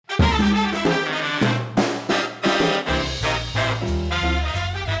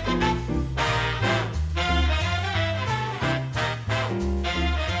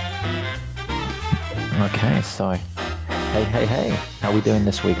so. Hey. How are we doing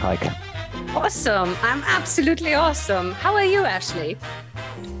this week, Heike? Awesome. I'm absolutely awesome. How are you, Ashley?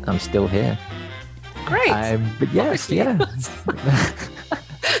 I'm still here. Great. But yes, yeah.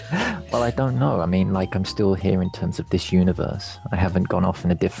 Well, I don't know. I mean, like, I'm still here in terms of this universe. I haven't gone off in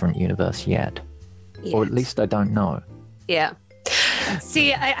a different universe yet. Or at least I don't know. Yeah.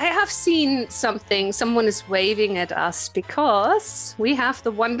 See, I have seen something. Someone is waving at us because we have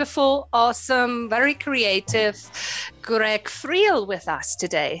the wonderful, awesome, very creative Greg Friel with us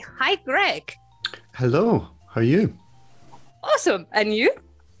today. Hi, Greg. Hello. How are you? Awesome. And you?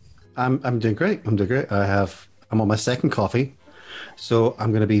 I'm doing great. I'm on my second coffee, so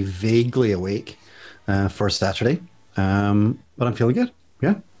I'm going to be vaguely awake for Saturday. But I'm feeling good.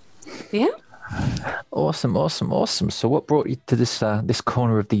 Yeah. Yeah. Awesome. So what brought you to this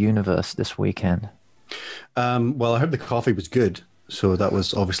corner of the universe this weekend? Well, I heard the coffee was good, so that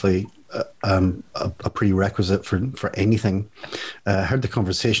was obviously a prerequisite for anything. I heard the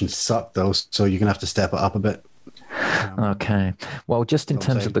conversation sucked, though, so you're going to have to step it up a bit. Okay. Well, just in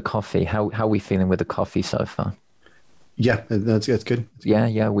terms of the coffee, how are we feeling with the coffee so far? Yeah, that's good. Yeah.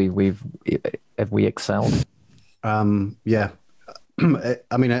 Have we excelled? Yeah.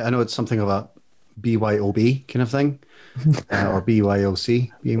 I mean, I know it's something of a BYOB kind of thing, or BYOC.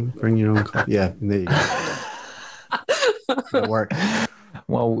 You bring your own coffee. Yeah, there you go. That'll work.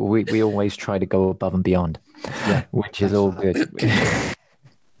 Well, we always try to go above and beyond, which is all good.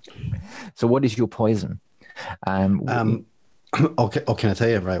 So, what is your poison? Okay, can I tell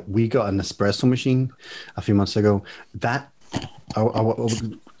you? Right, we got an espresso machine a few months ago.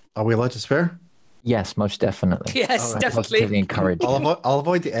 Are we allowed to swear? Yes, most definitely. Yes, definitely. Encouraged. I'll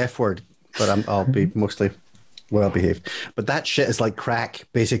avoid the F word, but I'll be mostly well behaved. But that shit is like crack,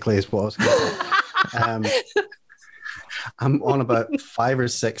 basically, is what I was going to say. I'm on about 5 or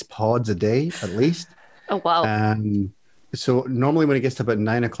 6 pods a day, at least. Oh, wow. So normally when it gets to about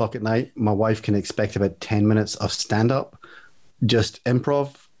 9 o'clock at night, my wife can expect about 10 minutes of stand-up, just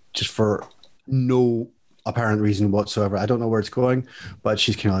improv, just for no apparent reason whatsoever. I don't know where it's going, but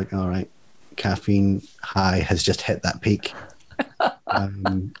she's kind of like, all right, caffeine high has just hit that peak.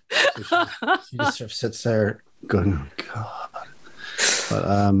 So she just sort of sits there going, oh God.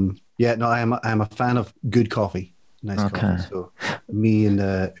 But yeah, no, I'm a fan of good coffee. Nice coffee. So me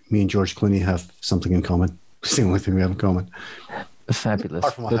and George Clooney have something in common. It's the only thing we have in common. Fabulous.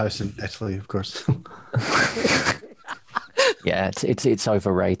 Apart from a house in Italy, of course. Yeah, it's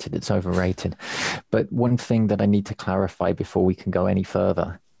overrated. It's overrated. But one thing that I need to clarify before we can go any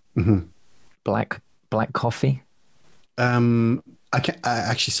further: black coffee.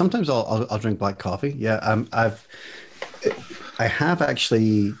 Actually sometimes I'll drink black coffee. Yeah. I've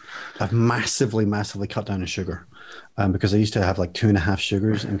massively cut down on sugar. Because I used to have like 2.5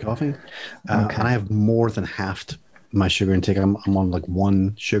 sugars in coffee, and I have more than halved my sugar intake. I'm on like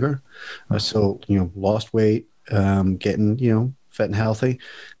 1 sugar, so lost weight, getting fit and healthy,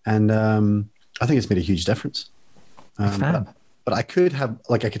 and I think it's made a huge difference. But I could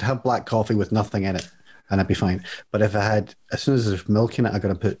have black coffee with nothing in it, and I'd be fine. But if as soon as there's milk in it, I got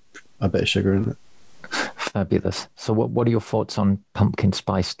to put a bit of sugar in it. Fabulous. So what are your thoughts on pumpkin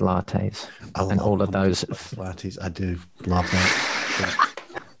spiced lattes and all of those lattes? I do love that.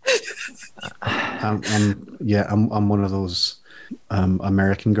 I'm one of those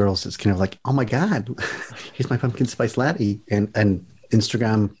American girls that's kind of like, oh my God, here's my pumpkin spice latte, and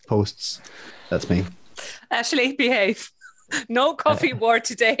Instagram posts. That's me. Ashley, behave. No coffee war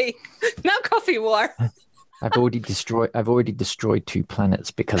today. No coffee war. I've already destroyed 2 planets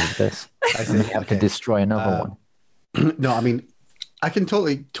because of this. I have to destroy another one. No, I mean, I can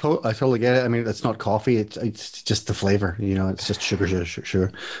totally get it. I mean, it's not coffee; it's just the flavor. It's just sugar.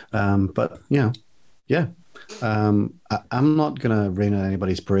 But yeah. I'm not gonna rain on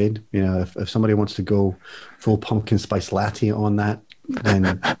anybody's parade. If somebody wants to go full pumpkin spice latte on that,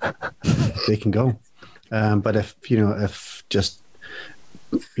 then they can go. But if just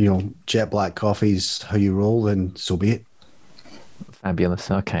jet black coffee's how you roll, then so be it. Fabulous.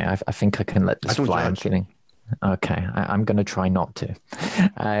 Okay, I think I can let this fly. I'm feeling okay. I'm going to try not to,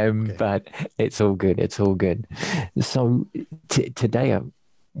 but it's all good. It's all good. So today,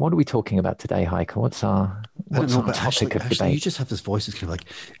 what are we talking about today, Heike? What's our topic of debate? You just have this voice that's kind of like,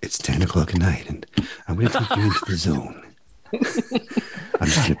 it's 10 o'clock at night, and I'm going to take you into the zone. I'm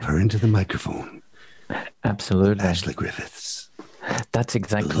just going to purr into the microphone. Absolutely, Ashley Griffiths. That's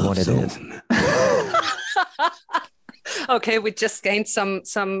exactly what it is. Okay, we just gained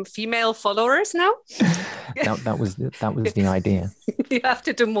some female followers now. That was the idea. You have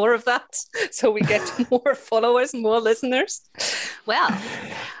to do more of that so we get more followers, more listeners. Well,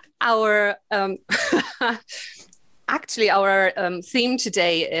 our actually our theme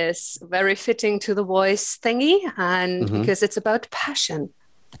today is very fitting to the voice thingy, and because it's about passion.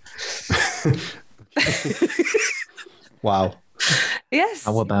 Wow. Yes.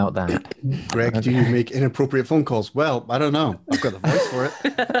 How about that? Greg, do you make inappropriate phone calls? Well, I don't know. I've got the voice for it.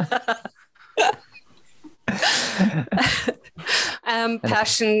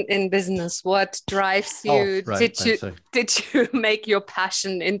 Passion in business. What drives you? Did you make your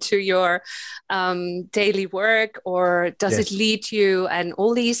passion into your daily work, or does it lead you, and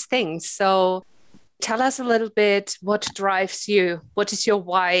all these things? So tell us a little bit, what drives you? What is your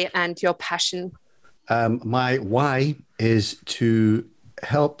why and your passion? My why is to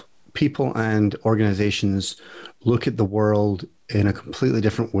help people and organizations look at the world in a completely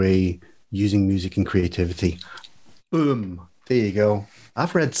different way using music and creativity. Boom. There you go.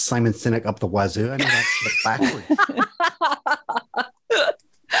 I've read Simon Sinek up the wazoo. I know that shit backwards.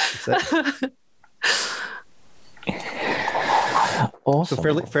 Awesome.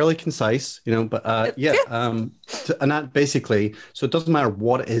 So fairly concise, but and that basically, so it doesn't matter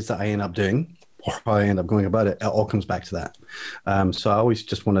what it is that I end up doing or how I end up going about it. It all comes back to that. So I always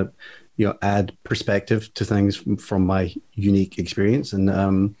just want to, add perspective to things from my unique experience.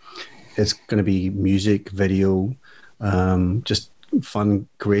 And it's going to be music, video, just fun,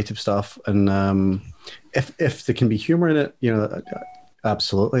 creative stuff. And if there can be humor in it,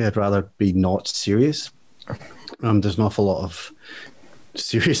 absolutely. I'd rather be not serious. There's an awful lot of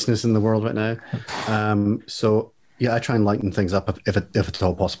seriousness in the world right now. So yeah, I try and lighten things up if it's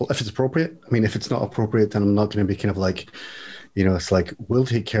all possible, if it's appropriate. I mean, if it's not appropriate, then I'm not going to be kind of like, it's like, we'll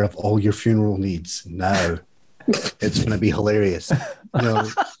take care of all your funeral needs now. It's going to be hilarious. No,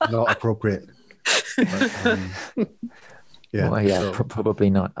 not appropriate. But, probably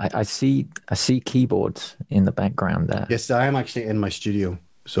not. I see keyboards in the background there. Yes, I am actually in my studio.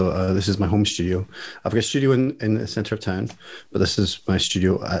 So this is my home studio. I've got a studio in the center of town, but this is my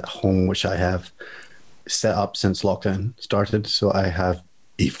studio at home, which I have set up since lockdown started. So I have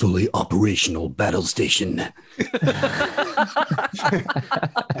a fully operational battle station. I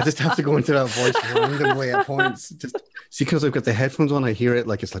just have to go into that voice randomly at points. Just see, because I've got the headphones on, I hear it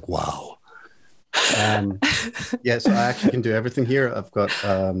like it's like, wow. So I actually can do everything here. I've got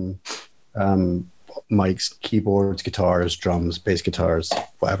mics, keyboards, guitars, drums, bass guitars,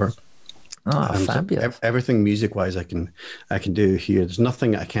 whatever. Oh, fabulous! So everything music-wise, I can do here. There's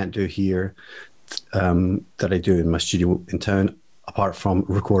nothing I can't do here that I do in my studio in town, apart from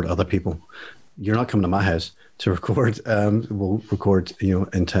record other people. You're not coming to my house to record. We'll record,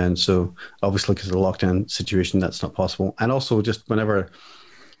 in town. So obviously, because of the lockdown situation, that's not possible. And also, just whenever,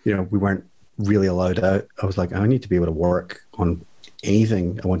 we weren't really allowed out, I was like, I need to be able to work on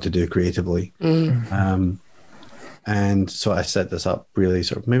anything I want to do creatively. And so I set this up really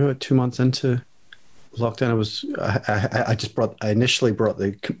sort of maybe about 2 months into lockdown. I initially brought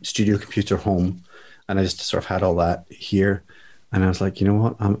the studio computer home, and I just sort of had all that here. And I was like, you know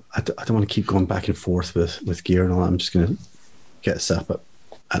what? I don't want to keep going back and forth with gear and all that. I'm just going to get it set up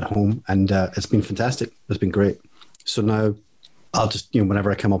at home. And it's been fantastic. It's been great. So now I'll just,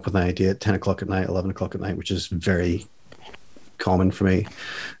 whenever I come up with an idea at 10 o'clock at night, 11 o'clock at night, which is very common for me,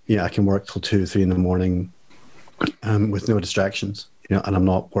 I can work till 2 or 3 in the morning with no distractions, and I'm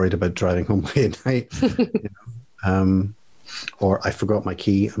not worried about driving home late at night. Or I forgot my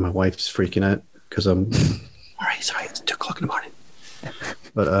key and my wife's freaking out because I'm sorry, it's 2 o'clock in the morning.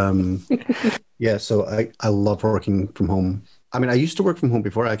 But so I love working from home. I mean, I used to work from home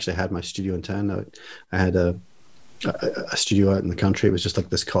before I actually had my studio in town. I had a studio out in the country. It was just like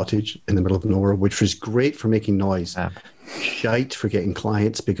this cottage in the middle of nowhere, which was great for making noise. Shite for getting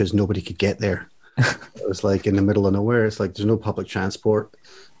clients because nobody could get there. It was like in the middle of nowhere. It's like there's no public transport.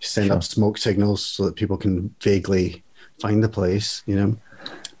 You send up smoke signals so that people can vaguely find the place,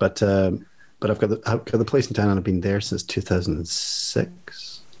 But I've got the place in town, and I've been there since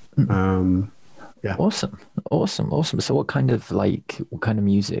 2006. Awesome. So what kind of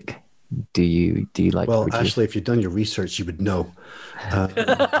music do you like? Well, Ashley, if you'd done your research, you would know.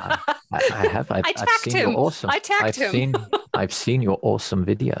 I have. I've seen him. Your awesome. I tagged him. I've seen your awesome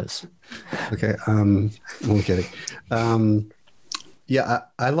videos. Okay. I'm only kidding. I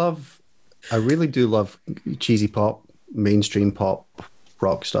really do love cheesy pop, mainstream pop,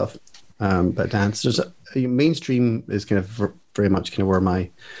 rock stuff. But dance, mainstream is kind of very much kind of where my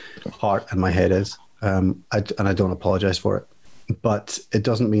heart and my head is. And I don't apologize for it. But it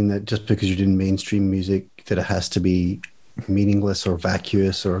doesn't mean that just because you're doing mainstream music that it has to be meaningless or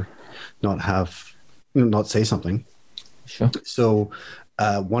vacuous or not say something. Sure. So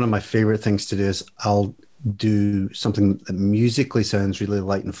one of my favorite things to do is I'll do something that musically sounds really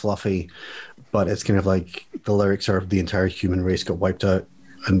light and fluffy, but it's kind of like the lyrics are the entire human race got wiped out,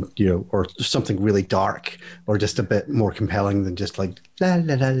 and or something really dark, or just a bit more compelling than just like la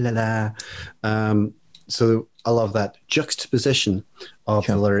la la la la. So I love that juxtaposition of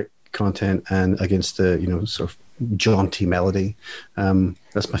the lyric content and against the sort of jaunty melody.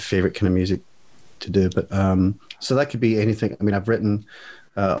 That's my favorite kind of music to do. But so that could be anything. I mean, I've written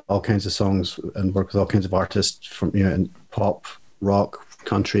all kinds of songs and worked with all kinds of artists from in pop, rock,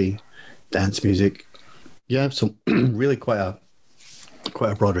 country, dance music. Yeah, so really quite a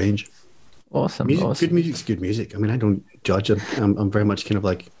broad range. Awesome. Good music's good music. I mean, I don't judge it. I'm very much kind of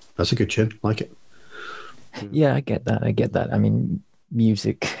like, that's a good tune, like it. Yeah, I get that. I mean,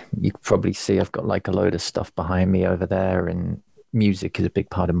 music, you could probably see I've got like a load of stuff behind me over there, and music is a big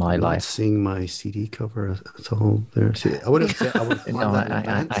part of my life. Seeing my CD cover at all there. See, I would have no,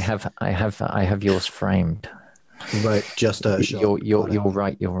 I have yours framed. Right, just a shot. You're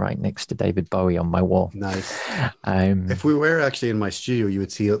right next to David Bowie on my wall. Nice. If we were actually in my studio, you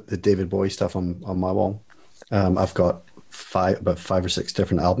would see the David Bowie stuff on my wall. I've got about 5 or 6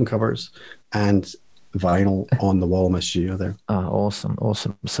 different album covers and vinyl on the wall in my studio there. Oh,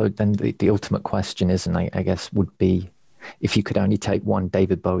 awesome. So then the ultimate question is, and I guess would be, if you could only take one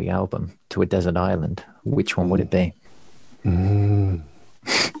David Bowie album to a desert island, which one would it be?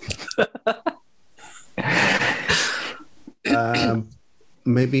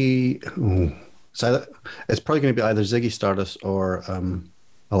 Maybe so it's probably going to be either Ziggy Stardust or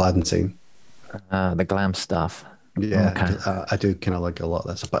Aladdin Sane. The glam stuff. Yeah, okay. I do kind of like a lot of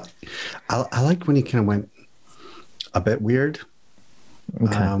that stuff, but I liked when he kind of went a bit weird.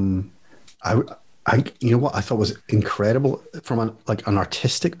 Okay. I you know what I thought was incredible from an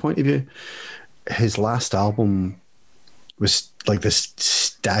artistic point of view. His last album was like this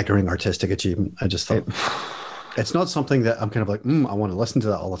staggering artistic achievement. I just thought it's not something that I'm kind of like, I want to listen to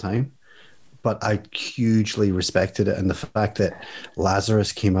that all the time, but I hugely respected it. And the fact that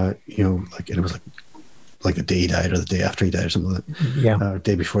Lazarus came out, and it was like the day he died or the day after he died or something like that. Yeah. Or the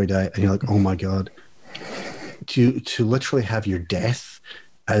day before he died. And you're like, oh my God. To literally have your death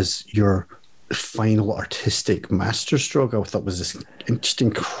as your final artistic masterstroke, I thought was this just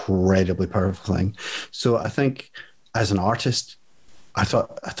incredibly powerful thing. So I think as an artist, I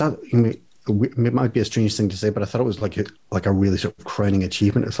thought it might be a strange thing to say, but I thought it was like a really sort of crowning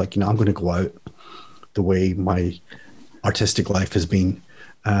achievement. It's like, I'm going to go out the way my artistic life has been.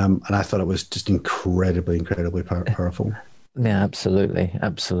 And I thought it was just incredibly powerful. Yeah,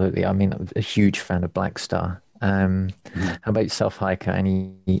 absolutely. I mean, I'm a huge fan of Black Star. How about yourself, Heike?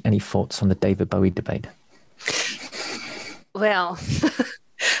 Any thoughts on the David Bowie debate? Well,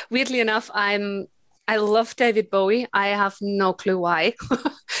 weirdly enough, I love David Bowie. I have no clue why.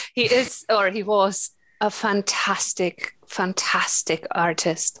 He was a fantastic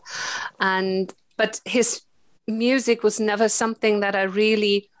artist, but his music was never something that I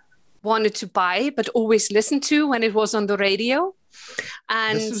really wanted to buy, but always listened to when it was on the radio.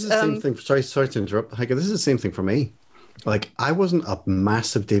 And this is the same thing. Sorry to interrupt, Heike. This is the same thing for me. Like, I wasn't a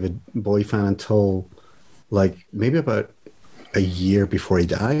massive David Bowie fan until maybe about a year before he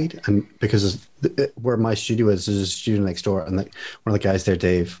died, and because where my studio is, there's a studio next door, and one of the guys there,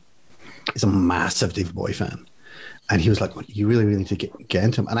 Dave, is a massive David Bowie fan. And he was like, well, you really need to get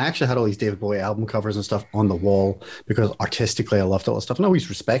into him. And I actually had all these David Bowie album covers and stuff on the wall because artistically I loved all that stuff. And I always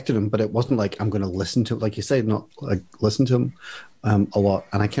respected him, but it wasn't like I'm going to listen to it. Like you said, not like listen to him a lot.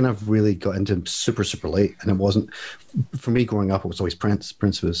 And I kind of really got into him super, super late. And it wasn't, for me growing up, it was always Prince.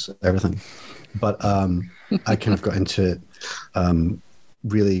 Prince was everything. But I kind of got into it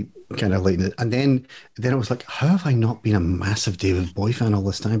really kind of late. And then it was like, how have I not been a massive David Bowie fan all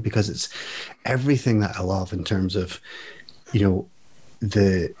this time? Because it's everything that I love in terms of,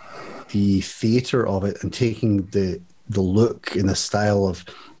 the theater of it, and taking the look and the style of,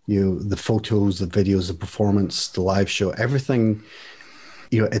 the photos, the videos, the performance, the live show, everything,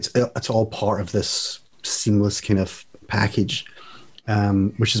 it's all part of this seamless kind of package.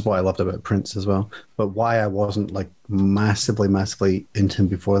 Which is what I loved about Prince as well. But why I wasn't like massively into him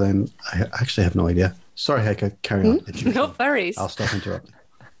before then, I actually have no idea. Sorry, Heike, carry on. No worries. I'll stop interrupting.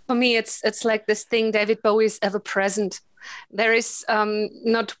 For me, it's like this thing, David Bowie is ever present. There is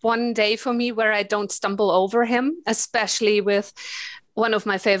not one day for me where I don't stumble over him, especially with one of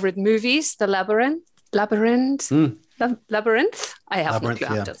my favorite movies, The Labyrinth. Labyrinth? I have no clue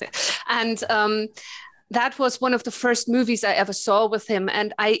how to say it. And that was one of the first movies I ever saw with him,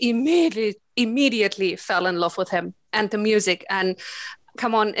 and I immediately fell in love with him and the music. And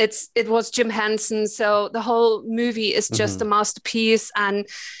come on, it was Jim Henson, so the whole movie is just a masterpiece, and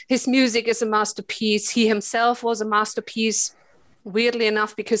his music is a masterpiece. He himself was a masterpiece, weirdly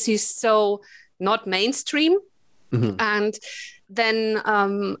enough, because he's so not mainstream. And then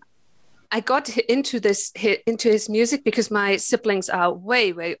I got into his music because my siblings are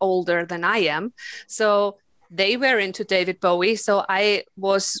way, way older than I am, so they were into David Bowie. So I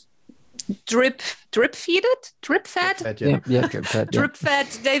was drip fed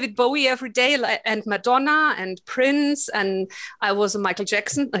David Bowie every day, and Madonna and Prince, and I was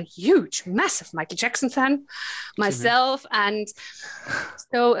a huge, massive Michael Jackson fan myself, and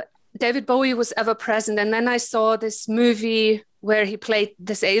so David Bowie was ever present. And then I saw this movie where he played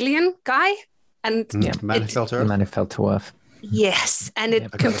this alien guy, and Man Who Fell to Earth. Yes, and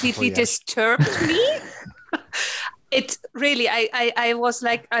it completely disturbed me. It really, I was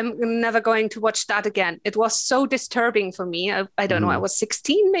like, I'm never going to watch that again. It was so disturbing for me. I don't know, I was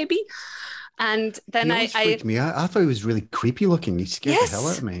 16 maybe. And then he freaked me out. I thought he was really creepy looking. He scared the hell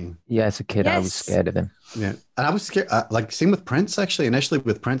out of me. Yeah, as a kid, I was scared of him. Yeah, and I was scared. Like, same with Prince, actually. Initially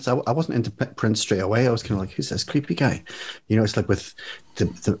with Prince, I wasn't into Prince straight away. I was kind of like, who's this creepy guy? You know, it's like with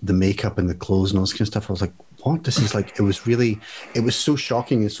the makeup and the clothes and all this kind of stuff. I was like, what? This is like, it was so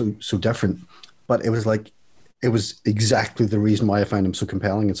shocking and so different. But it was like, it was exactly the reason why I found him so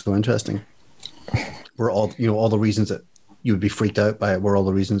compelling and so interesting. Were all the reasons that you would be freaked out by it were all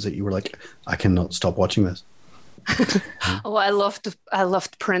the reasons that you were like, I cannot stop watching this. Oh, I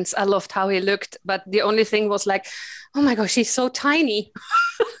loved Prince. I loved how he looked, but the only thing was like, oh my gosh, he's so tiny.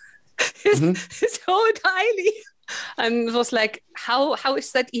 he's so tiny. And it was like, how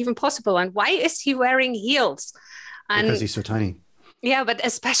is that even possible? And why is he wearing heels? And because he's so tiny. Yeah, but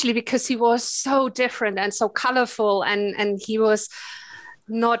especially because he was so different and so colorful, and he was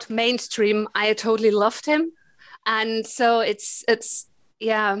not mainstream. I totally loved him. And so it's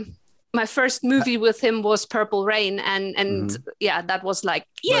my first movie with him was Purple Rain, and that was like,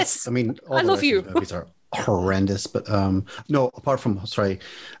 yes, I mean, I love you. Movies are horrendous, but no, apart from Sign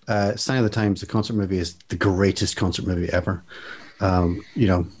of the Times, the concert movie is the greatest concert movie ever.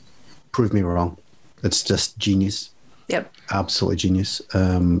 Prove me wrong. It's just genius. Yep. Absolutely genius.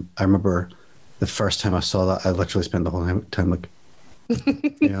 I remember the first time I saw that, I literally spent the whole time like,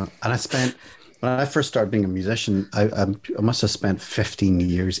 and when I first started being a musician, I must have spent 15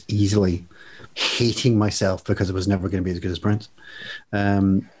 years easily hating myself because it was never going to be as good as Prince.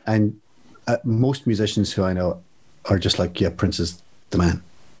 And most musicians who I know are just like, yeah, Prince is the man.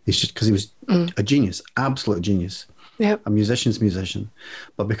 He's just, because he was a genius, absolute genius. Yep. A musician's musician.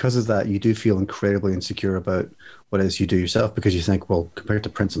 But because of that, you do feel incredibly insecure about what it is you do yourself, because you think, well, compared to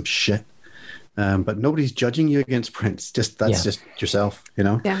Prince, I'm shit. But nobody's judging you against Prince. Just yourself, you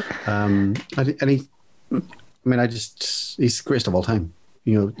know? Yeah. He's the greatest of all time.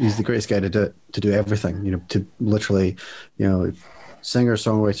 You know, he's the greatest guy to do everything, you know, to literally, you know, singer,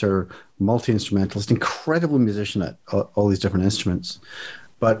 songwriter, multi-instrumentalist, incredible musician at all these different instruments.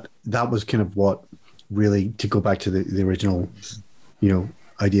 But that was kind of what really, to go back to the original, you know,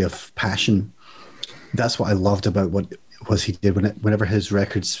 idea of passion. That's what I loved about what was he did whenever his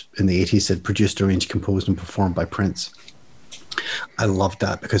records in the 80s said produced, arranged, composed, and performed by Prince. I loved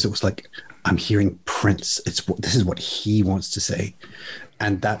that because it was like, I'm hearing Prince. This is what he wants to say.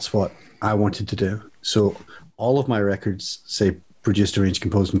 And that's what I wanted to do. So all of my records say produced, arranged,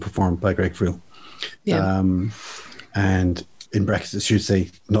 composed, and performed by Greg Friel. Yeah. And in brackets, it should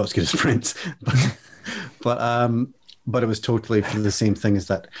say not as good as Prince. But it was totally for the same thing, as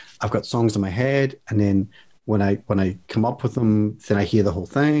that I've got songs in my head, and then when I come up with them, then I hear the whole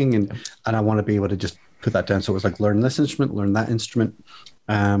thing, and I want to be able to just put that down. So it was like, learn this instrument, learn that instrument.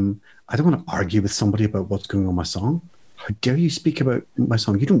 I don't want to argue with somebody about what's going on my song. How dare you speak about my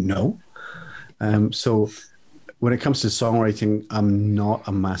song? You don't know. So when it comes to songwriting, I'm not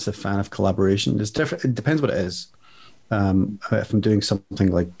a massive fan of collaboration. It's different. It depends what it is. If I'm doing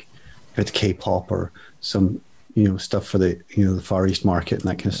something like, if it's K-pop or some, you know, stuff for the, you know, the Far East market and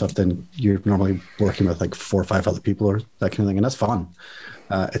that kind of stuff, then you're normally working with like 4 or 5 other people or that kind of thing, and that's fun.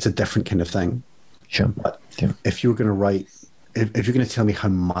 It's a different kind of thing. Sure. But if you're going to write, if you're going to tell me how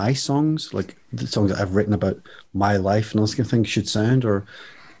my songs, like the songs that I've written about my life and all this kind of thing, should sound, or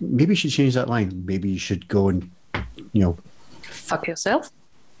maybe you should change that line. Maybe you should go and, you know, fuck yourself.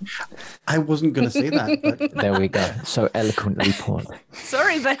 I wasn't going to say that. But there we go. So eloquently put.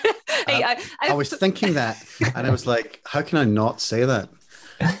 Sorry, but hey, I was thinking that, and I was like, how can I not say that?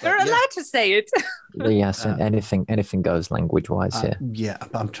 You're allowed to say it. Yes, anything goes language-wise here. Yeah,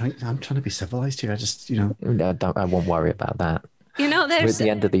 but I'm trying to be civilized here. I just, you know, I won't worry about that. You know, We're at the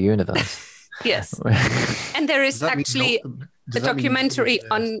end of the universe. Yes, and there is actually. a documentary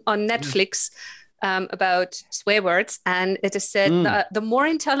on Netflix about swear words, and it is said that the more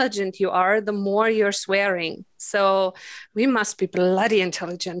intelligent you are, the more you're swearing. So we must be bloody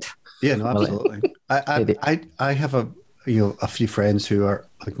intelligent. Yeah, no, absolutely. I have a few friends who are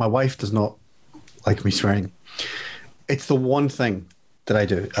like, my wife does not like me swearing. It's the one thing that I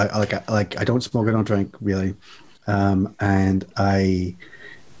do. I don't smoke, I don't drink really, and I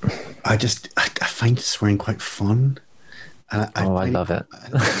find swearing quite fun. I love it.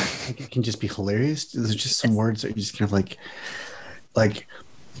 I think it can just be hilarious. There's just some words that are just kind of like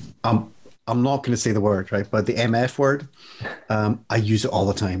I'm not going to say the word, right? But the MF word, I use it all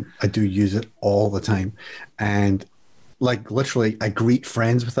the time. I do use it all the time, and like literally, I greet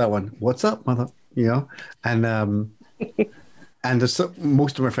friends with that one. What's up, mother? You know, and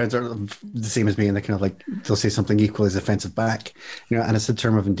most of my friends are the same as me, and they kind of like, they'll say something equally as offensive back, you know, and it's a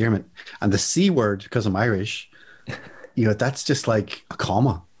term of endearment. And the C word, because I'm Irish, you know, that's just like a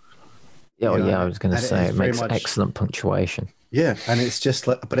comma. Yeah, you know? I was going to say it makes excellent punctuation. Yeah, and it's just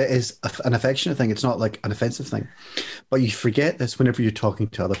like, but it is an affectionate thing. It's not like an offensive thing. But you forget this whenever you're talking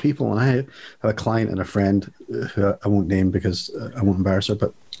to other people. And I have a client and a friend who I won't name because I won't embarrass her,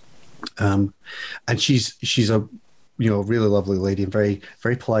 but and she's a really lovely lady and very,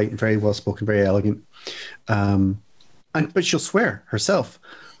 very polite and very well spoken, very elegant. But she'll swear herself,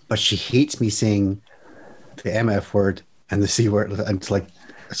 but she hates me saying the MF word and the C word. And it's like,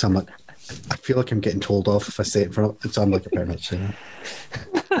 so I'm like, I feel like I'm getting told off if I say it in front of. So I'm like a parent saying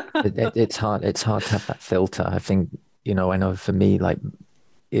that. It's hard. It's hard to have that filter. I think, I know for me, like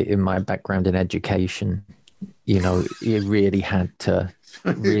in my background in education, you really had to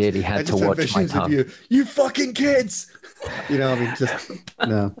watch my tongue. You fucking kids. I mean, just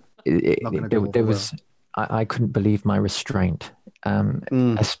no. I couldn't believe my restraint,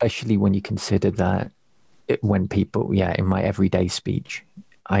 especially when you consider that when people, in my everyday speech,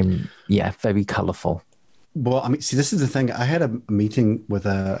 I'm very colourful. Well, I mean, see, this is the thing. I had a meeting with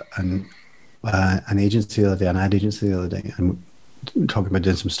an agency the other day, an ad agency the other day, and talking about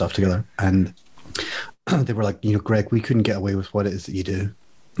doing some stuff together. And they were like, Greg, we couldn't get away with what it is that you do.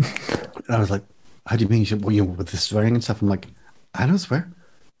 And I was like, how do you mean? He said, well, with the swearing and stuff. I'm like, I don't swear.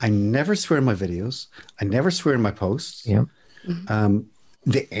 I never swear in my videos. I never swear in my posts. Yeah.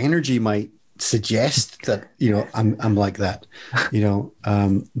 The energy might suggest that I'm like that,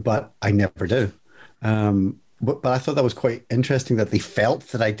 but I never do. But I thought that was quite interesting that they felt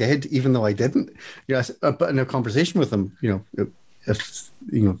that I did, even though I didn't. But in a conversation with them, if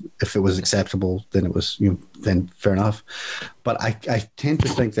it was acceptable, then it was then fair enough. But I tend to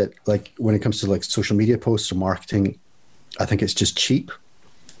think that, like, when it comes to like social media posts or marketing, I think it's just cheap.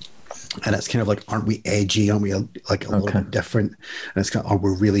 And it's kind of like, aren't we edgy? Aren't we like a little bit different? And it's kind of, are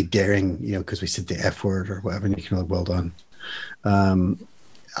we really daring, because we said the F word or whatever, and you can like, well done.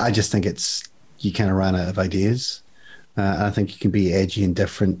 I just think you kind of ran out of ideas. And I think you can be edgy and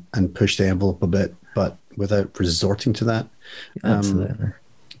different and push the envelope a bit, but without resorting to that. Absolutely.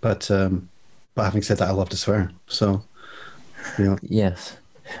 But having said that, I love to swear. So, Yes,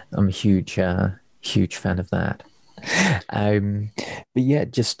 I'm a huge fan of that. But yeah,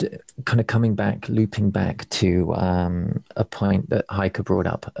 just kind of looping back to a point that Heike brought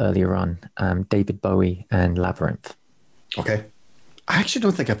up earlier on, David Bowie and Labyrinth. Okay. I actually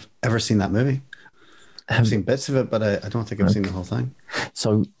don't think I've ever seen that movie. I've seen bits of it, but I don't think I've seen the whole thing.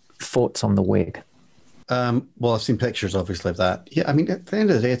 So, thoughts on the wig? Well, I've seen pictures, obviously, of that. Yeah, I mean, at the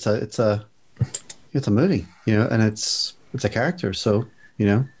end of the day, it's a movie, and it's a character. So,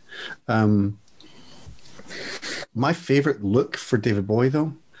 my favorite look for David Bowie,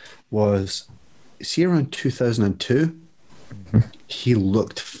 though, was, see, around 2002, he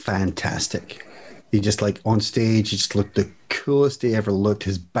looked fantastic. He just, like, on stage, he just looked the coolest he ever looked.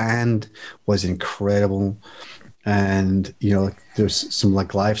 His band was incredible. And, there's some,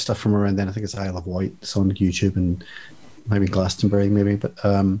 like, live stuff from around then. I think it's I Love White. It's on YouTube and maybe Glastonbury, maybe. But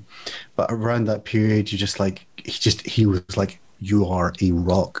around that period, he was like, you are a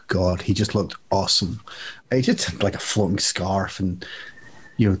rock god. He just looked awesome. He just had like a floating scarf and,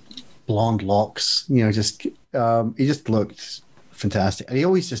 blonde locks, he just looked fantastic. And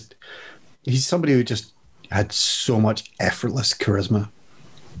he's somebody who just had so much effortless charisma.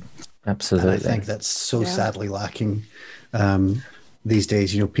 Absolutely. And I think that's so sadly lacking these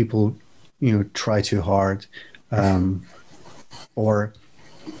days. People, try too hard, or,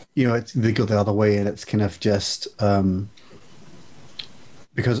 they go the other way, and it's kind of just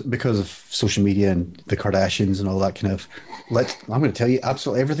because of social media and the Kardashians and all that kind of, I'm going to tell you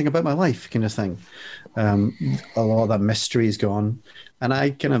absolutely everything about my life kind of thing. A lot of that mystery is gone, and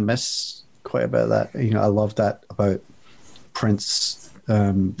I kind of miss quite a bit of that. I love that about Prince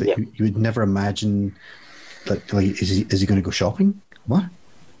that you would never imagine that, like, is he going to go shopping? What?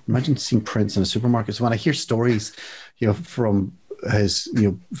 Imagine seeing Prince in a supermarket. So when I hear stories, from his,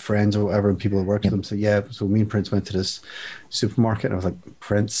 friends or whatever, and people who work with him say, yeah, so me and Prince went to this supermarket, and I was like,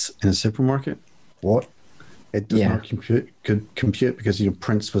 Prince in a supermarket? What? It does not compute because,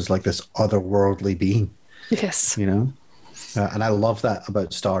 Prince was like this otherworldly being. Yes. And I love that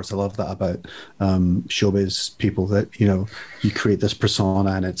about stars. I love that about showbiz people, that, you create this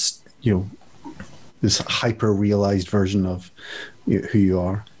persona, and it's, this hyper realized version of who you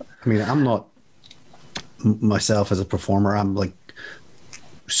are. I mean, I'm not myself as a performer. I'm like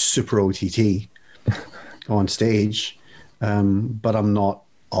super OTT on stage, but I'm not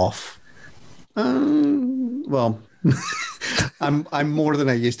off. Well, I'm more than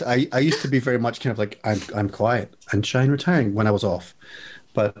I used to. I used to be very much kind of like, I'm quiet and shy and retiring when I was off,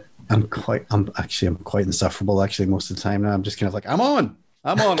 but I'm quite insufferable actually most of the time now. I'm just kind of like, I'm on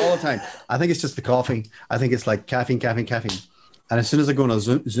all the time. I think it's just the coffee. I think it's like caffeine. And as soon as I go on a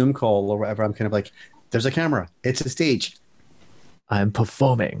Zoom call or whatever, I'm kind of like, there's a camera. It's a stage. I'm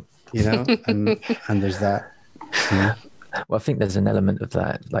performing. And there's that. Yeah. Well, I think there's an element of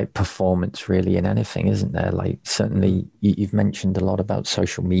that, like performance, really, in anything, isn't there? Like, certainly, you've mentioned a lot about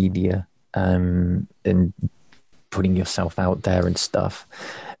social media and putting yourself out there and stuff.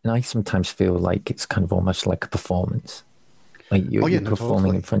 And I sometimes feel like it's kind of almost like a performance. Like you're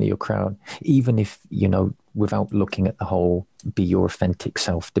performing in front of your crowd, even if, without looking at the whole be your authentic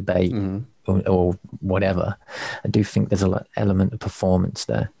self debate or whatever. I do think there's a element of performance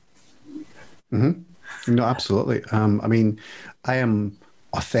there. Mm-hmm. No, absolutely. I mean, I am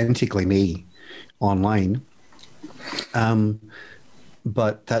authentically me online,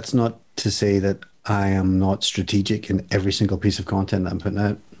 but that's not to say that I am not strategic in every single piece of content that I'm putting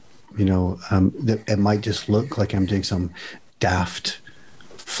out. It might just look like I'm doing some daft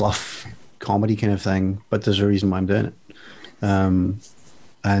fluff comedy kind of thing, but there's a reason why I'm doing it. And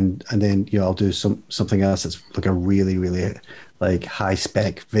then I'll do something else that's like a really, really like high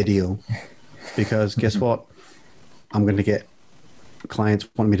spec video. Because guess what? I'm going to get clients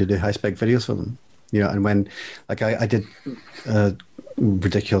wanting me to do high spec videos for them. And when, like, I did a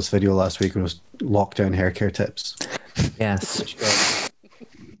ridiculous video last week when it was lockdown hair care tips. Yes. Which got,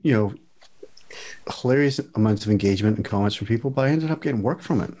 hilarious amounts of engagement and comments from people, but I ended up getting work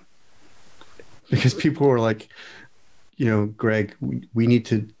from it. Because people were like, Greg, we need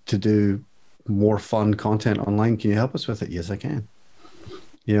to do more fun content online. Can you help us with it? Yes, I can.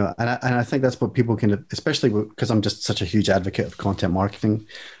 And I think that's what people can, especially because I'm just such a huge advocate of content marketing.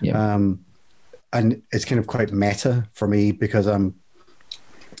 Yeah. And it's kind of quite meta for me because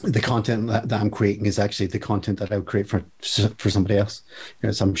the content that I'm creating is actually the content that I would create for somebody else.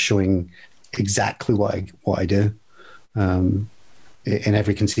 So I'm showing exactly what I do in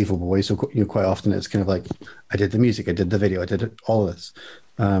every conceivable way. So quite often it's kind of like, I did the music, I did the video, I did all of this.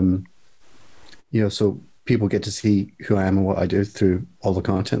 So people get to see who I am and what I do through all the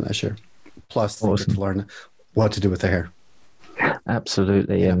content that I share. Plus, they get to learn what to do with their hair.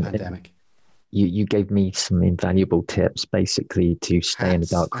 Absolutely. In a pandemic. You gave me some invaluable tips, basically, to stay in a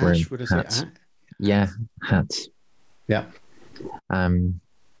dark room. Hats. Yeah, hats. Yeah.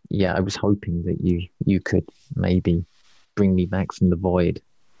 Yeah, I was hoping that you could maybe bring me back from the void.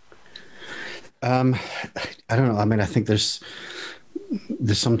 I don't know. I mean, I think there's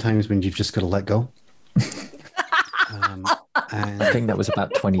sometimes when you've just got to let go. And I think that was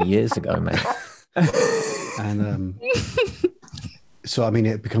about 20 years ago, mate. And so, I mean,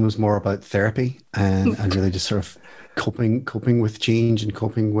 it becomes more about therapy and really just sort of coping with change and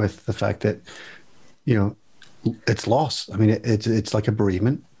coping with the fact that, it's loss. I mean, it's like a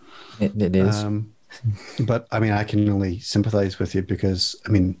bereavement. It is. But I mean, I can only sympathize with you because, I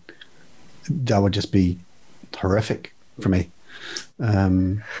mean, that would just be horrific for me.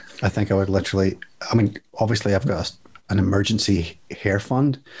 I think I would literally, I mean, obviously I've got an emergency hair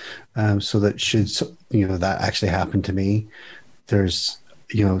fund, so that should, that actually happen to me, there's,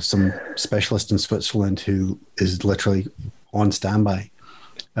 some specialist in Switzerland who is literally on standby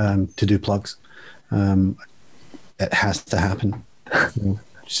to do plugs. It has to happen.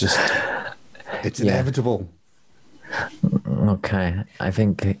 It's inevitable. Okay. I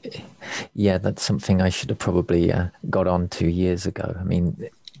think, that's something I should have probably got on 2 years ago. I mean,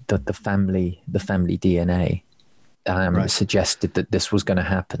 the family DNA suggested that this was going to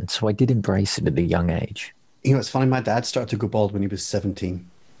happen. So I did embrace it at a young age. It's funny. My dad started to go bald when he was 17.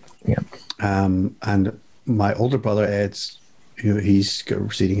 Yeah. And my older brother, Ed's, he's got a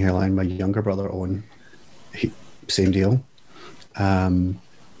receding hairline. My younger brother, Owen, same deal.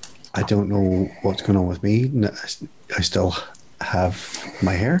 I don't know what's going on with me. still have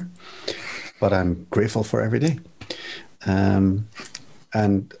my hair, but I'm grateful for every day. And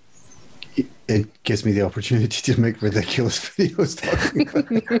it gives me the opportunity to make ridiculous videos talking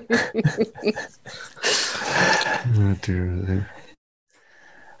about it. Oh, dear.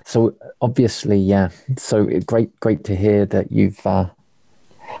 So obviously, yeah. So great to hear that you've got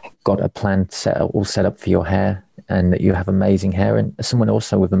a plan all set up for your hair, and that you have amazing hair. And someone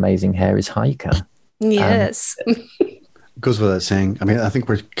also with amazing hair is Heike. Yes. Goes without saying. I mean, I think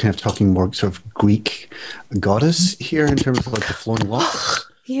we're kind of talking more sort of Greek goddess here in terms of like the flowing locks.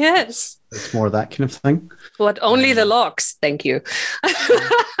 Yes. It's more that kind of thing. What, only the locks? Thank you.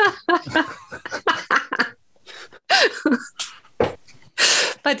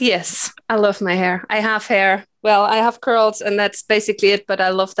 But yes, I love my hair. I have hair. Well, I have curls, and that's basically it, but I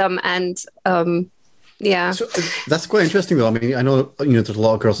love them. And yeah. So that's quite interesting, though. I mean, I know, there's a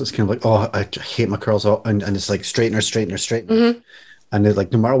lot of girls that's kind of like, oh, I hate my curls. And it's like straightener. Mm-hmm. And they're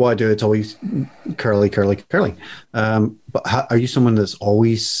like, no matter what I do, it's always curly. But are you someone that's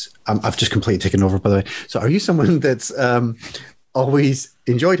always, I've just completely taken over, by the way. So are you someone that's always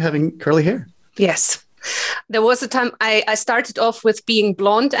enjoyed having curly hair? Yes. There was a time I started off with being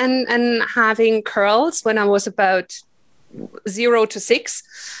blonde and having curls when I was about 0 to 6.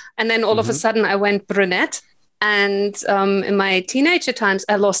 And then all of a sudden I went brunette. And in my teenager times,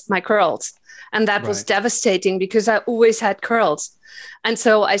 I lost my curls. And that was devastating because I always had curls. And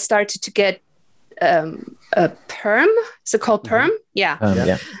so I started to get a perm. Is it called perm? Yeah.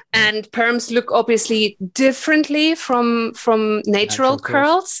 Yeah. And perms look obviously differently from natural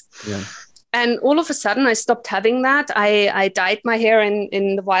curls. Yeah. And all of a sudden, I stopped having that. I dyed my hair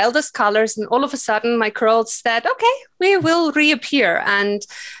in the wildest colors. And all of a sudden, my curls said, okay, we will reappear. And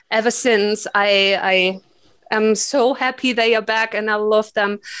ever since, I am so happy they are back and I love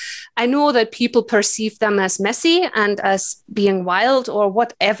them. I know that people perceive them as messy and as being wild or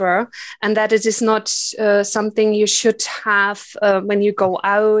whatever, and that it is not something you should have when you go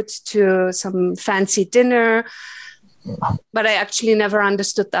out to some fancy dinner. But I actually never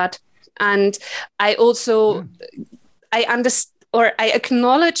understood that. And I also, I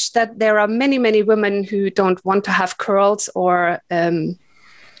acknowledge that there are many, many women who don't want to have curls or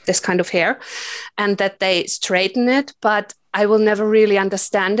this kind of hair, and that they straighten it. But I will never really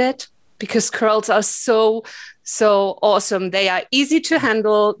understand it because curls are so awesome. They are easy to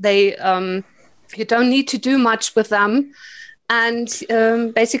handle. They you don't need to do much with them, and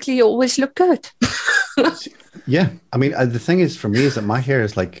basically you always look good. Yeah, I mean, the thing is for me is that my hair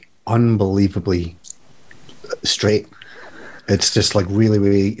is like unbelievably straight. It's just like really,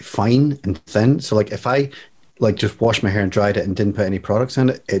 really fine and thin. So like if I like just washed my hair and dried it and didn't put any products in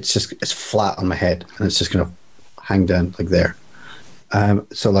it, it's flat on my head and it's just gonna hang down like there.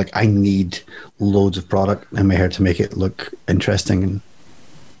 So like I need loads of product in my hair to make it look interesting and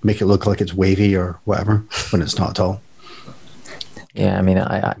make it look like it's wavy or whatever when it's not at all. Yeah, I mean,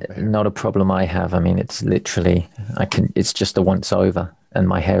 I not a problem I have. I mean, it's literally, it's just a once over and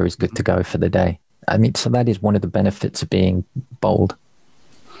my hair is good to go for the day. I mean, so that is one of the benefits of being bald.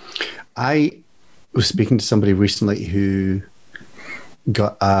 I was speaking to somebody recently who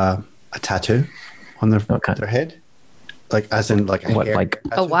got a tattoo on their head. Like, as in like a hair tattoo.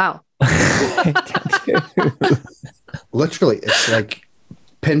 Oh, wow. Literally, it's like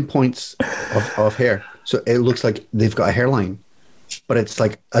pinpoints of hair. So it looks like they've got a hairline. But it's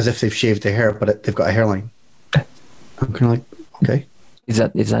like as if they've shaved their hair, but they've got a hairline. I'm kind of like, okay.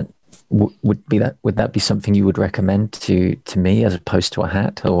 Would that be something you would recommend to me as opposed to a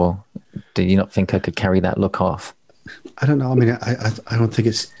hat, or do you not think I could carry that look off? I don't know. I mean, I don't think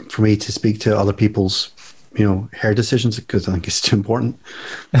it's for me to speak to other people's, hair decisions because I think it's too important.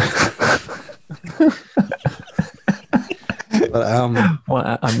 But,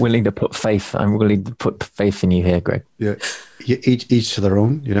 well, I'm willing to put faith. I'm willing to put faith in you here, Greg. Yeah, each to their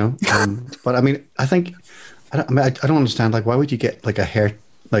own, But I mean, I don't understand. Like, why would you get like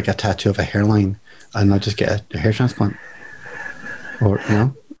a tattoo of a hairline and not just get a hair transplant? Or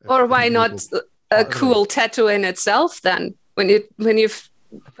or why not a cool tattoo in itself? Then when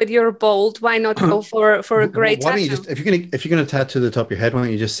you're bald, why not go for a great tattoo? Don't you if you're gonna tattoo the top of your head, why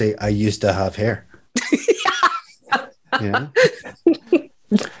don't you just say I used to have hair? Yeah.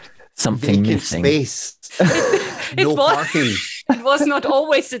 Something missing. Space. No parking. It was not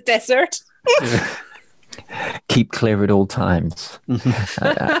always a desert. Keep clear at all times.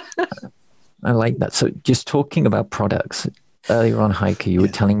 I like that. So just talking about products, earlier on, Heike, you were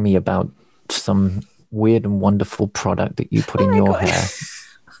telling me about some weird and wonderful product that you put in your hair.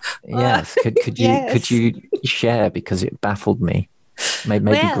 Yes. Could you share, because it baffled me?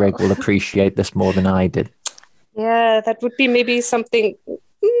 Maybe Greg will appreciate this more than I did. Yeah, that would be maybe something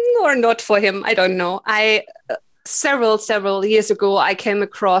or not for him. I don't know. Several years ago, I came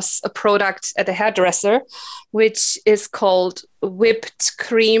across a product at a hairdresser, which is called whipped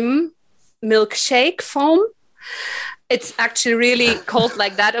cream milkshake foam. It's actually really called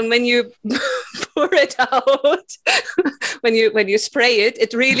like that, and when you pour it out, when you spray it,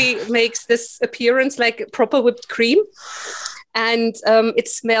 it really makes this appearance like proper whipped cream, and it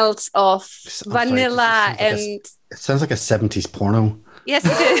smells of vanilla and. It sounds like a 70s porno. Yes,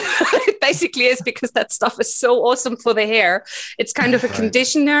 it is. It basically is, because that stuff is so awesome for the hair. It's kind of a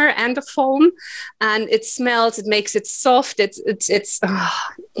conditioner and a foam, and it smells. It makes it soft. I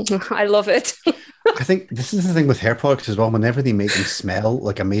love it. I think this is the thing with hair products as well. Whenever they make them smell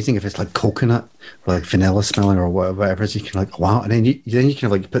like amazing, if it's like coconut or like vanilla smelling or whatever, you can like wow, and then you kind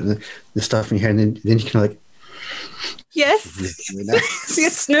of like put the stuff in your hair, and then you can like. Yes, you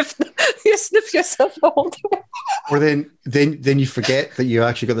sniff yourself the whole time. Or then you forget that you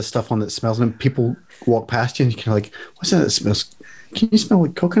actually got the stuff on that smells, and people walk past you and you kind of like, what's that smells? Can you smell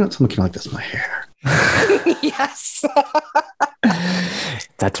like coconut? Someone can like, that's my hair. Yes,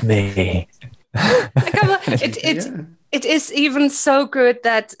 that's me. It is even so good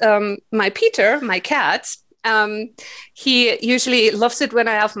that my Peter, my cat. He usually loves it when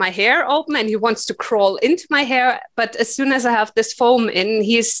I have my hair open, and he wants to crawl into my hair. But as soon as I have this foam in,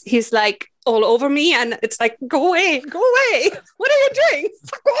 he's like all over me, and it's like, go away, go away. What are you doing?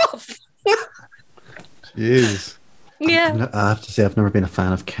 Fuck off. Jeez. Yeah. I have to say, I've never been a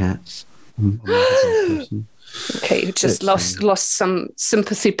fan of cats. Okay, you just lost some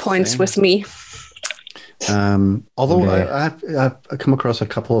sympathy points with me. Although I've come across a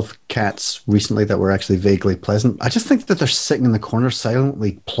couple of cats recently that were actually vaguely pleasant. I just think that they're sitting in the corner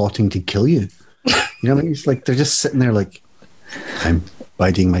silently plotting to kill you. You know what I mean? It's like they're just sitting there like, I'm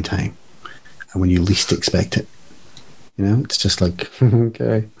biding my time. And when you least expect it. You know, it's just like,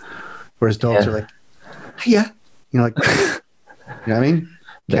 okay. Whereas dogs are like, yeah. You know, like, you know what I mean?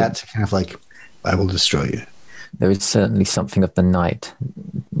 Cats are kind of like, I will destroy you. There is certainly something of the night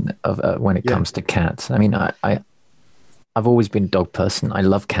of when it comes to cats. I mean, I've always been a dog person. I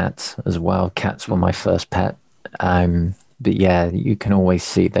love cats as well. Cats were my first pet. But yeah, you can always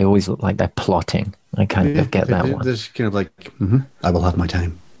see they always look like they're plotting. I kind of get that one. There's kind of like, I will have my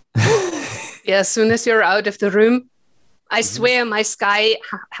time. Yeah, as soon as you're out of the room, I swear my Sky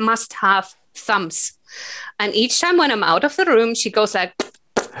must have thumbs. And each time when I'm out of the room, she goes like,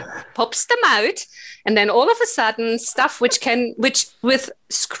 pops them out. And then all of a sudden, stuff which with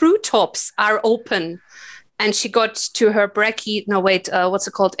screw tops are open. And she got to her brekkie. No, wait, what's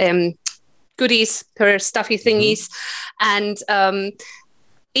it called? Goodies, her stuffy thingies. And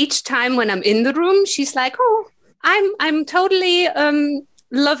each time when I'm in the room, she's like, "Oh, I'm totally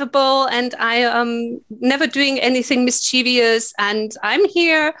lovable, and I am never doing anything mischievous, and I'm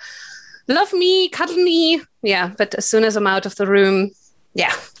here. Love me, cuddle me." Yeah, but as soon as I'm out of the room,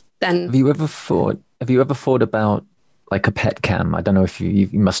 then. Have you ever thought about like a pet cam? I don't know if you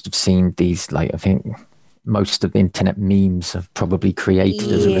must have seen these. Like, I think most of the internet memes have probably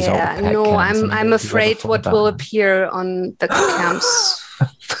created as a result of pet cams. I'm afraid what will appear on the cams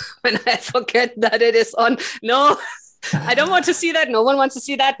when I forget that it is on. No, I don't want to see that. No one wants to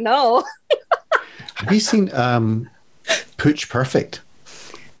see that. No. Have you seen Pooch Perfect?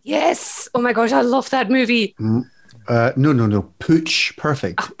 Yes. Oh my gosh, I love that movie. No. Pooch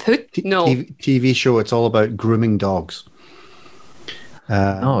Perfect. No. TV show. It's all about grooming dogs.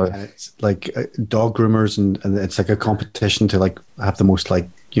 And it's like dog groomers, and it's like a competition to like have the most like,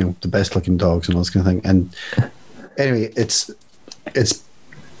 you know, the best looking dogs and all this kind of thing. And anyway, it's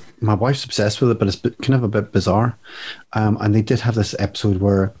my wife's obsessed with it, but it's kind of a bit bizarre. And they did have this episode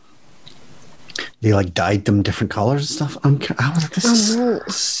where they like dyed them different colors and stuff. I was like, this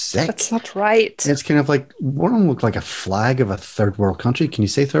is sick. That's not right. It's kind of like, one of them looked like a flag of a third world country. Can you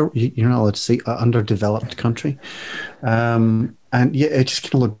say third? You're not allowed to say underdeveloped country. And yeah, it just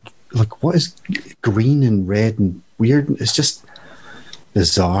kind of looked like, what is green and red and weird? It's just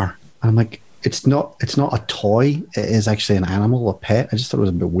bizarre. And I'm like, it's not a toy. It is actually an animal, a pet. I just thought it was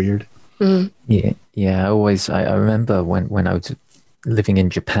a bit weird. Mm. Yeah. I remember when I was living in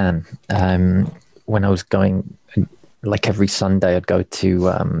Japan, when I was going, like every Sunday, I'd go to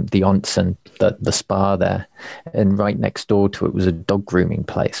the onsen, the spa there, and right next door to it was a dog grooming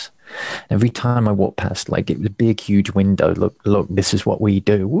place. Every time I walked past, like, it was a big, huge window. Look, this is what we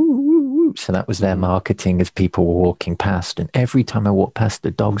do. Woo, woo, woo. So that was their marketing as people were walking past. And every time I walked past,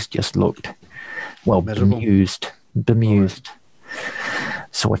 the dogs just looked, well, bemused.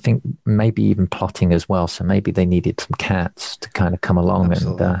 So I think maybe even plotting as well. So maybe they needed some cats to kind of come along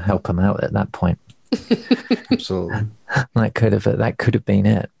and help them out at that point. Absolutely. That could have been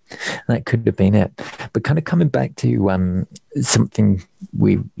it. That could have been it. But kind of coming back to something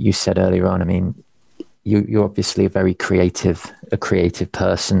you said earlier on. I mean, you're obviously a very creative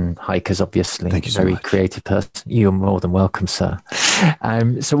person. Hiker's obviously Thank you so very much. creative person. You're more than welcome, sir.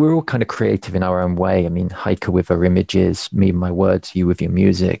 So we're all kind of creative in our own way. I mean, Hiker with her images, me and my words, you with your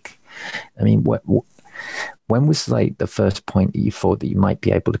music. I mean, when was like the first point that you thought that you might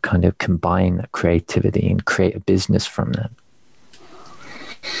be able to kind of combine that creativity and create a business from that?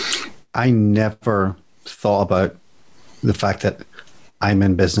 I never thought about the fact that I'm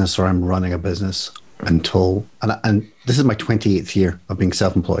in business or I'm running a business until, and this is my 28th year of being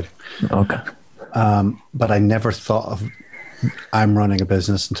self-employed. Okay. But I never thought of I'm running a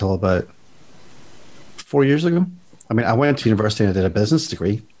business until about 4 years ago. I mean, I went to university and I did a business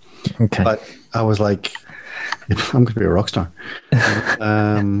degree. Okay. But I was like, I'm going to be a rock star.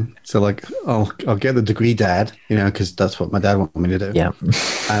 So like, I'll get the degree, Dad, because that's what my dad wanted me to do. Yeah.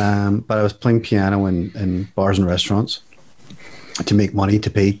 But I was playing piano in bars and restaurants to make money to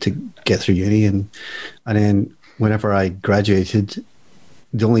pay to get through uni. And then whenever I graduated,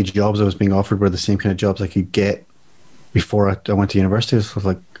 the only jobs I was being offered were the same kind of jobs I could get before I went to university. I was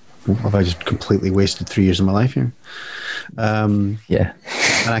like, have I just completely wasted 3 years of my life here? Yeah.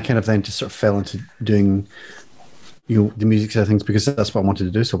 And I kind of then just sort of fell into doing, the music side of things because that's what I wanted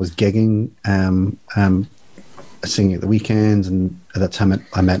to do. So I was gigging, singing at the weekends. And at that time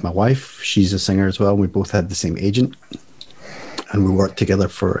I met my wife. She's a singer as well. We both had the same agent. And we worked together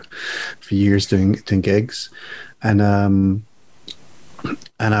for years doing gigs. And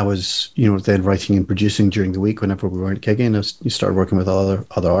I was, then writing and producing during the week whenever we weren't gigging. You started working with other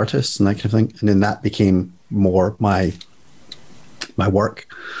artists and that kind of thing. And then that became more my work.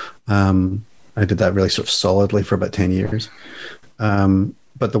 I did that really sort of solidly for about 10 years.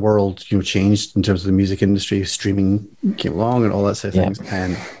 But the world, changed in terms of the music industry. Streaming came along and all that sort of things.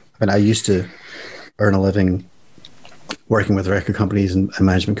 And I used to earn a living working with record companies and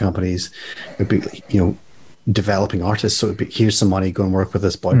management companies. It'd be, developing artists. So it'd be, here's some money, go and work with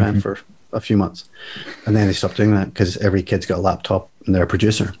this boy band for a few months. And then they stopped doing that because every kid's got a laptop and they're a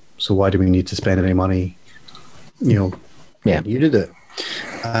producer. So why do we need to spend any money, you to do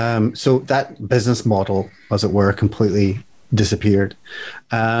it? So that business model, as it were, completely disappeared.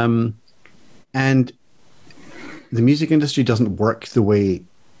 And the music industry doesn't work the way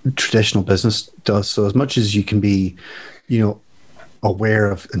traditional business does. So as much as you can be, aware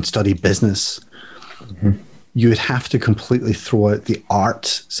of and study business, you would have to completely throw out the art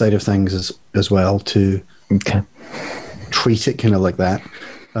side of things as well to treat it kind of like that,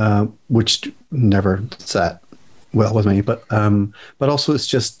 which never sat well with me. But also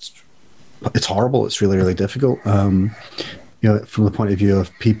it's horrible. It's really, really difficult. From the point of view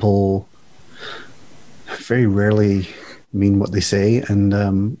of people very rarely mean what they say.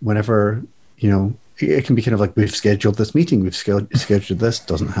 And whenever, it can be kind of like, we've scheduled this meeting, we've scheduled this,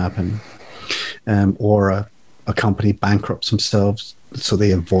 doesn't happen. Or a company bankrupts themselves so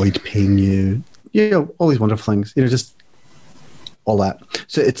they avoid paying you, all these wonderful things, just all that.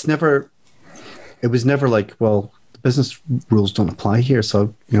 So it was never like, well, the business rules don't apply here.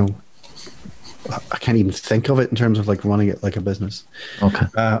 So, I can't even think of it in terms of like running it like a business. Okay.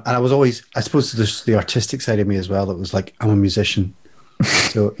 And I was always, I suppose there's the artistic side of me as well. That was like, I'm a musician.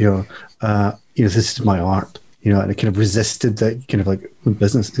 So, this is my art, and it kind of resisted that kind of like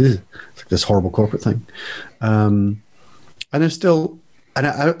business. It's like this horrible corporate thing. And there's still, and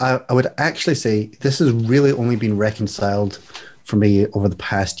I would actually say this has really only been reconciled for me over the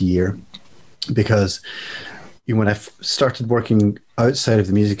past year, because when I started working outside of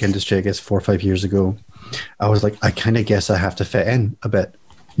the music industry, I guess 4 or 5 years ago, I was like, I kind of guess I have to fit in a bit,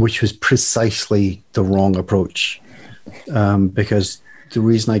 which was precisely the wrong approach. Because the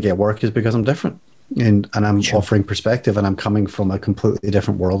reason I get work is because I'm different. And I'm offering perspective, and I'm coming from a completely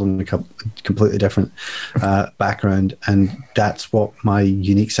different world and a completely different background. And that's what my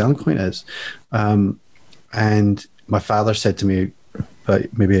unique selling point is. And my father said to me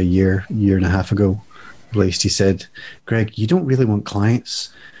about maybe a year and a half ago, at least, he said, Greg, you don't really want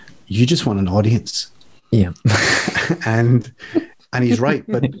clients. You just want an audience. Yeah. and he's right.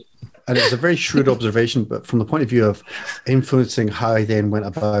 And it's a very shrewd observation, but from the point of view of influencing how I then went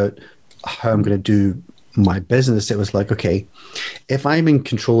about how I'm going to do my business, it was like, okay, if I'm in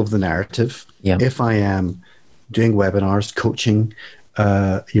control of the narrative, if I am doing webinars, coaching,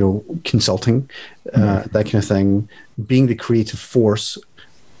 consulting, that kind of thing, being the creative force,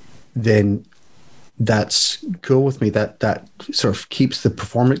 then that's cool with me. That sort of keeps the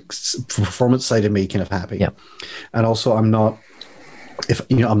performance side of me kind of happy. Yeah. And also I'm not if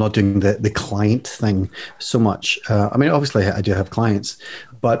I'm not doing the client thing so much. I mean, obviously I do have clients,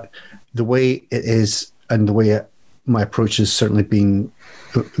 but the way it is and the way my approach has certainly been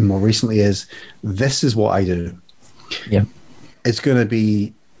more recently is, this is what I do. Yeah, it's going to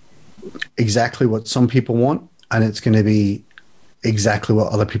be exactly what some people want, and it's going to be exactly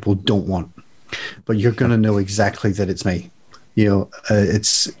what other people don't want. But you're going to know exactly that it's me.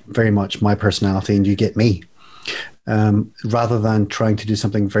 It's very much my personality, and you get me. Rather than trying to do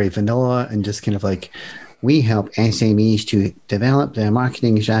something very vanilla and just kind of like, we help SMEs to develop their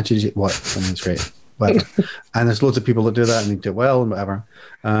marketing strategy. What? That's great. Whatever. And there's loads of people that do that and they do it well and whatever.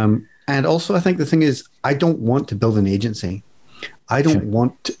 And also, I think the thing is, I don't want to build an agency. I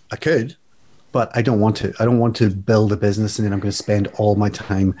could, but I don't want to. I don't want to build a business and then I'm going to spend all my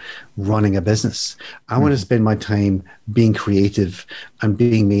time running a business. I want to spend my time being creative and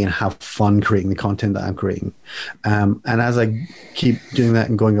being me and have fun creating the content that I'm creating. And as I keep doing that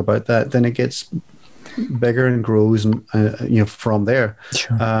and going about that, then it gets bigger and grows, and from there.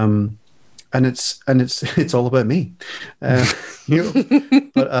 Sure. And it's all about me, but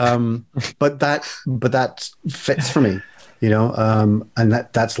that fits for me. And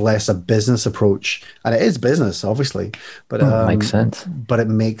that's less a business approach, and it is business, obviously, but it makes sense. But it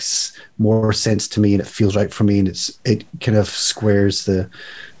makes more sense to me, and it feels right for me, and it kind of squares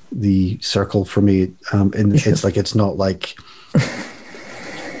the circle for me. And it's like, it's not like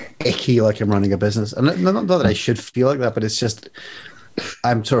icky, like I'm running a business, and not that I should feel like that, but it's just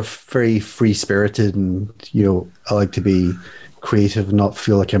I'm sort of very free spirited, and I like to be creative and not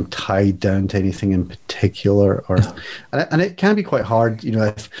feel like I'm tied down to anything in particular, and it can be quite hard,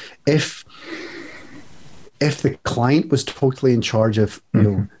 if the client was totally in charge of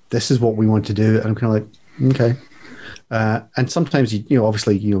this is what we want to do, and I'm kind of like, okay, and sometimes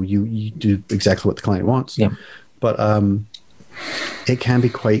obviously you do exactly what the client wants, but it can be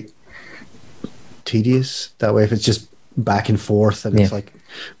quite tedious that way if it's just back and forth, and it's like,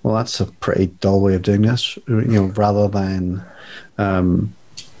 well, that's a pretty dull way of doing this, rather than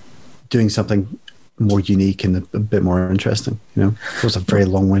doing something more unique and a bit more interesting. It was a very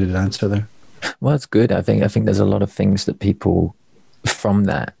long-winded answer there. Well, it's good. I think there's a lot of things that people from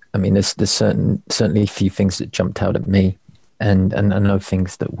that. I mean, there's certainly a few things that jumped out at me, and I know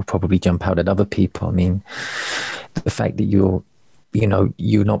things that will probably jump out at other people. I mean, the fact that you're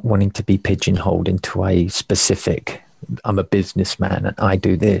not wanting to be pigeonholed into a specific, I'm a businessman and I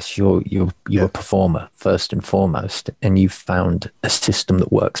do this. You're a performer first and foremost, and you've found a system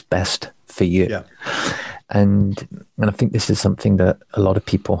that works best for you. Yeah. And I think this is something that a lot of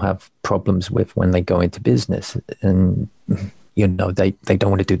people have problems with when they go into business, and they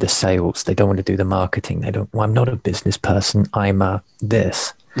don't want to do the sales, they don't want to do the marketing, I'm not a business person, I'm a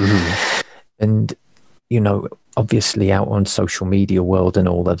this. And obviously out on social media world and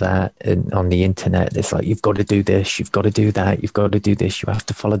all of that, and on the internet, it's like, you've got to do this, you've got to do that, you've got to do this, you have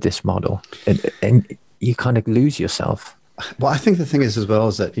to follow this model, and you kind of lose yourself. Well, I think the thing is as well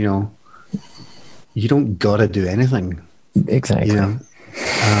is that you don't got to do anything. Exactly.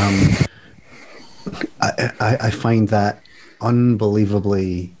 I find that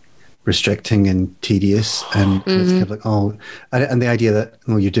unbelievably restricting and tedious, and it's kind of like, and the idea that,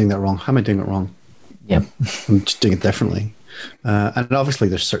 you're doing that wrong. How am I doing it wrong? Yeah, I'm just doing it differently. And obviously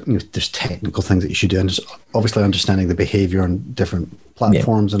there's technical things that you should do, and just obviously understanding the behavior on different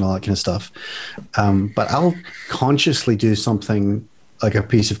platforms and all that kind of stuff. But I'll consciously do something like a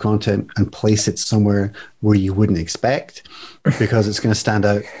piece of content and place it somewhere where you wouldn't expect, because it's going to stand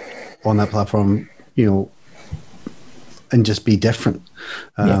out on that platform, and just be different.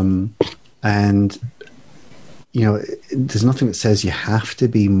 And there's nothing that says you have to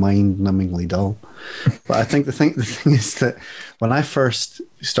be mind-numbingly dull. But I think the thing is that when I first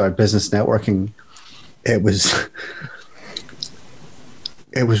started business networking, it was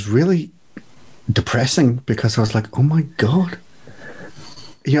really depressing, because I was like, oh my God.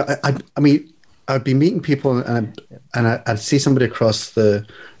 I mean, I'd be meeting people, and I'd see somebody across the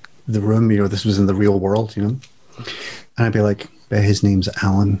room, this was in the real world, and I'd be like, his name's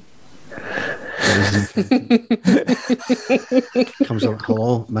Alan. Comes up,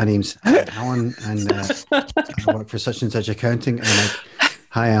 hello, my name's Alan, and I work for such and such accounting. And I'm like,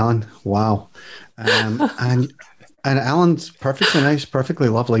 hi, Alan. Wow. And Alan's perfectly nice, perfectly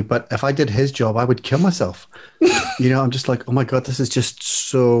lovely, but if I did his job, I would kill myself. I'm just like, oh my God, this is just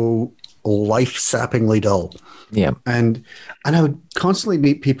so life-sappingly dull. Yeah. And I would constantly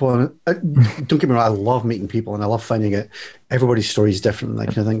meet people, and don't get me wrong, I love meeting people, and I love finding out everybody's story is different and that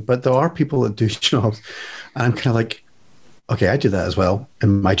kind of thing. But there are people that do jobs, and I'm kind of like, okay, I do that as well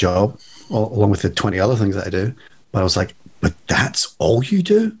in my job, along with the 20 other things that I do. But I was like, but that's all you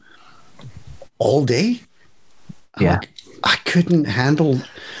do all day? Yeah. I couldn't handle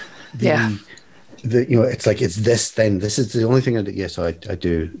the it's like, it's this thing. This is the only thing I do. Yes, I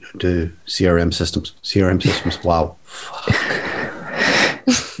do CRM systems. Wow.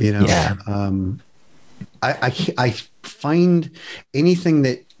 Yeah. I find anything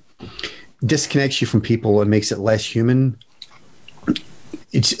that disconnects you from people and makes it less human,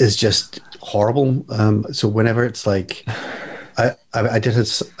 is just horrible. So whenever it's like, I did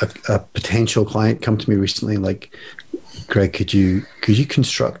a potential client come to me recently, like, Greg, could you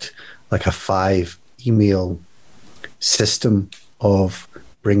construct like a 5 email system of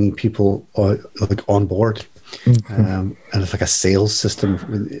bringing people on board, and it's like a sales system,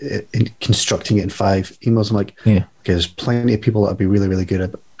 constructing it in 5 emails. I'm like, okay, there's plenty of people that would be really, really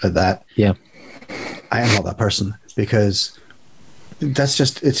good at that. Yeah, I am not that person, because that's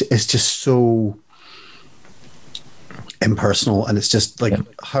just it's just so impersonal, and it's just like,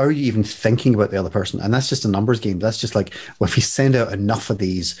 how are you even thinking about the other person? And that's just a numbers game. That's just like, well, if you send out enough of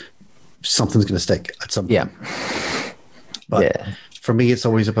these, something's going to stick at some point. But for me, it's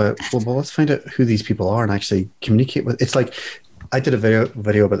always about, well, let's find out who these people are and actually communicate with. It's like, I did a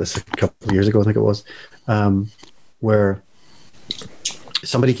video about this a couple of years ago, I think it was, where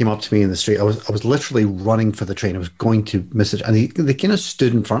somebody came up to me in the street. I was literally running for the train. I was going to miss it, and they kind of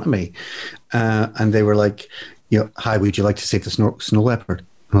stood in front of me, and they were like, hi, would you like to save the snow leopard?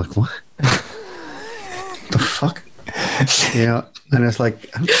 I'm like, what? The fuck? And it's like,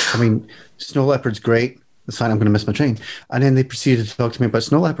 I mean, snow leopard's great. That's fine. I'm going to miss my train. And then they proceeded to talk to me about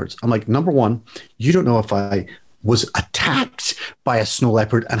snow leopards. I'm like, number one, you don't know if I was attacked by a snow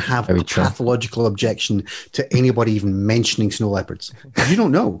leopard and have a pathological objection to anybody even mentioning snow leopards. You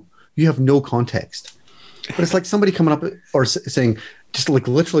don't know. You have no context. But it's like somebody coming up or saying, just like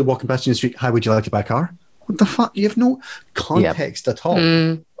literally walking past you in the street, hi, would you like to buy a car? What the fuck? You have no context at all.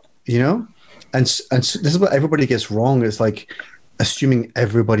 And so this is what everybody gets wrong. It's like assuming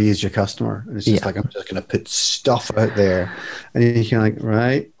everybody is your customer. And it's just like, I'm just going to put stuff out there. And you're kind of like,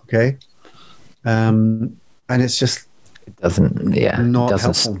 right, okay. And it's just, it doesn't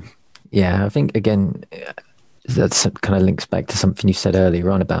helpful. Yeah, I think, again, that's kind of links back to something you said earlier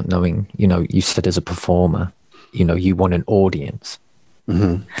on about knowing, you said as a performer, you want an audience.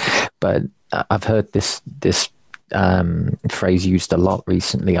 But I've heard this phrase used a lot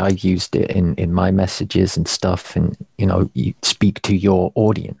recently. I've used it in my messages and stuff, and you speak to your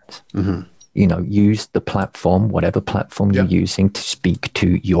audience. Use the platform, whatever platform you're using, to speak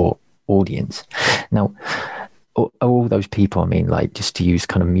to your audience. Now, all those people, I mean, like, just to use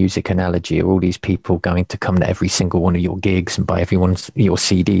kind of music analogy, are all these people going to come to every single one of your gigs and buy everyone's your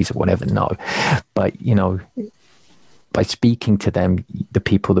CDs or whatever? No, but by speaking to them, the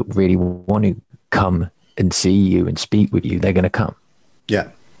people that really want to come and see you and speak with you, they're going to come. Yeah.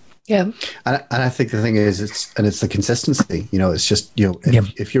 And I think the thing is, it's the consistency. It's just,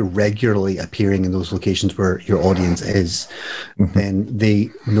 if you're regularly appearing in those locations where your audience is, then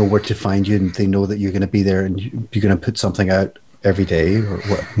they know where to find you, and they know that you're going to be there, and you're going to put something out every day, or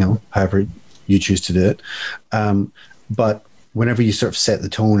what, however you choose to do it. But whenever you sort of set the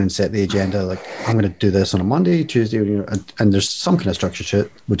tone and set the agenda, like, I'm going to do this on a Monday, Tuesday, and there's some kind of structure to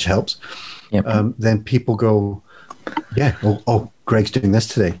it, which helps. Then people go, Greg's doing this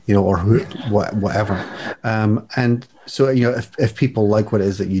today, or whatever. And so, if people like what it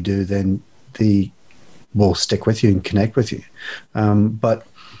is that you do, then they will stick with you and connect with you. But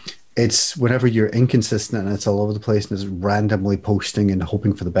it's whenever you're inconsistent and it's all over the place and it's randomly posting and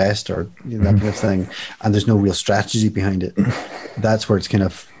hoping for the best, or that kind of thing, and there's no real strategy behind it, that's where it's kind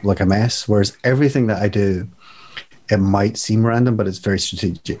of like a mess. Whereas everything that I do, it might seem random, but it's very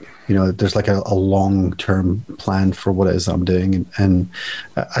strategic. There's like a long-term plan for what it is I'm doing. And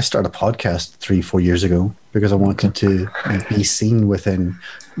I started a podcast 3-4 years ago because I wanted to be seen within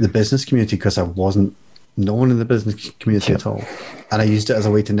the business community, because I wasn't known in the business community at all. And I used it as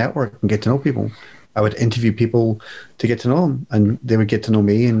a way to network and get to know people. I would interview people to get to know them, and they would get to know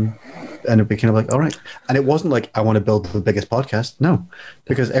me, and it'd be kind of like, all right. And it wasn't like, I want to build the biggest podcast. No,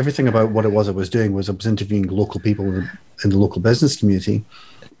 because everything about what it was I was doing was I was interviewing local people in the local business community,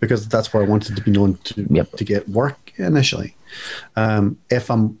 because that's where I wanted to be known to get work initially. If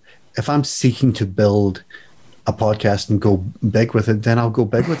I'm seeking to build a podcast and go big with it, then I'll go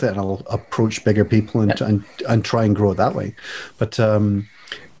big with it, and I'll approach bigger people and try and grow it that way. But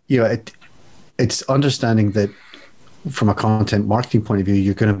it's understanding that from a content marketing point of view,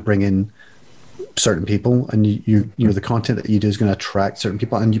 you're going to bring in certain people, and the content that you do is going to attract certain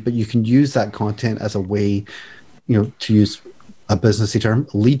people, but you can use that content as a way, to use a businessy term,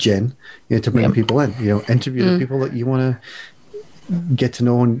 lead gen, to bring people in. Interview the people that you want to get to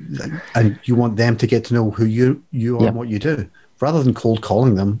know, and you want them to get to know who you are and what you do, rather than cold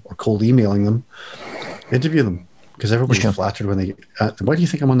calling them or cold emailing them. Interview them, because everybody's flattered when they. Why do you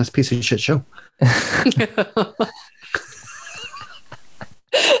think I'm on this piece of shit show?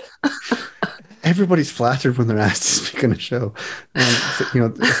 Everybody's flattered when they're asked to speak on a show. And,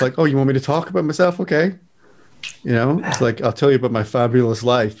 it's like, oh, you want me to talk about myself? Okay. It's like, I'll tell you about my fabulous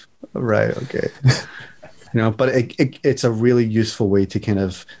life. Right. Okay. But it's a really useful way to kind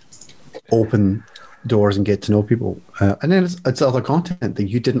of open doors and get to know people. And then it's other content that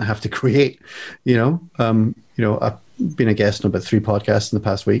you didn't have to create, I've been a guest on about 3 podcasts in the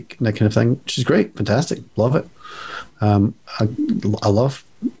past week and that kind of thing, which is great. Fantastic. Love it. I love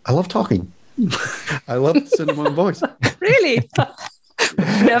talking. I love the sound of my own voice. Really?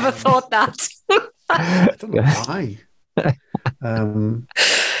 Never thought that. I don't know why.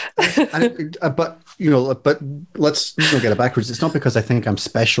 But let's not get it backwards. It's not because I think I'm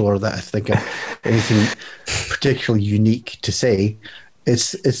special or that I think I'm anything particularly unique to say.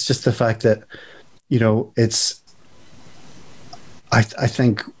 It's just the fact that I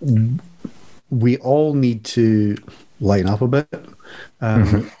think we all need to lighten up a bit,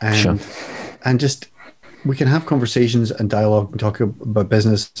 and just we can have conversations and dialogue and talk about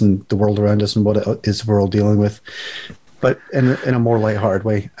business and the world around us and what it is we're all dealing with, but in a more lighthearted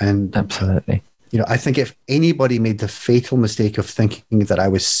way. And absolutely, I think if anybody made the fatal mistake of thinking that I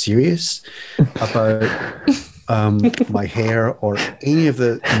was serious about my hair or any of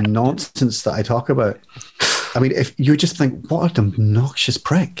the nonsense that I talk about, I mean, if you just think, what an obnoxious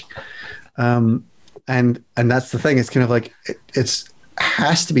prick. And that's the thing. It's kind of like it's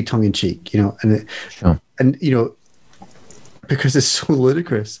has to be tongue in cheek, and because it's so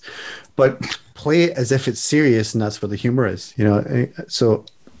ludicrous, but play it as if it's serious, and that's where the humor is, So,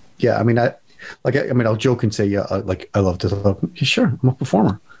 yeah, I mean, I'll joke and say, yeah, I love to talk. Yeah, sure, I'm a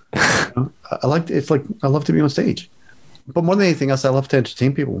performer. I love to be on stage. But more than anything else, I love to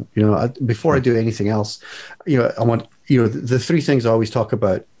entertain people. Before I do anything else, I want the 3 things I always talk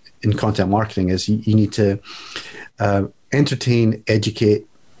about in content marketing is you need to entertain, educate,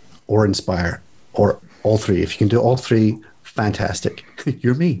 or inspire, or all 3. If you can do all 3, fantastic.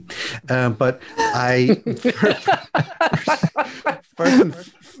 You're me. But I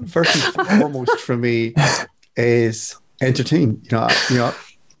first and foremost for me is entertain.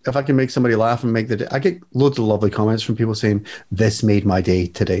 If I can make somebody laugh and make the day, I get loads of lovely comments from people saying, this made my day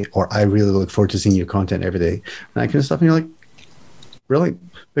today, or I really look forward to seeing your content every day, and that kind of stuff. And you're like, really?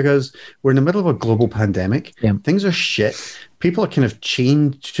 Because we're in the middle of a global pandemic. Yeah. Things are shit. People are kind of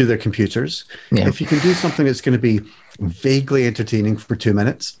chained to their computers. Yeah. If you can do something that's going to be vaguely entertaining for 2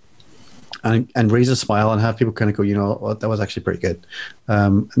 minutes and raise a smile and have people kind of go, well, that was actually pretty good.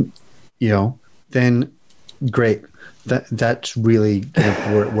 Then great. That's really kind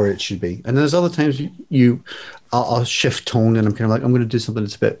of where it should be. And there's other times I'll shift tone and I'm kind of like, I'm going to do something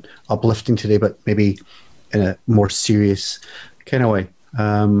that's a bit uplifting today, but maybe in a more serious kind of way.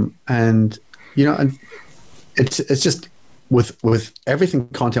 And it's just with everything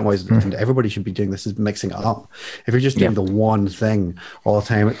content wise, and everybody should be doing this, is mixing it up. If you're just doing the one thing all the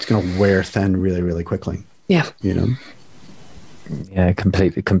time, it's going to wear thin really, really quickly. Yeah. Yeah,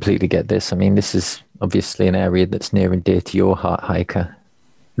 completely get this. I mean, this is obviously an area that's near and dear to your heart, Heike,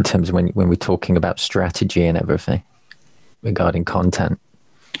 in terms of when we're talking about strategy and everything regarding content.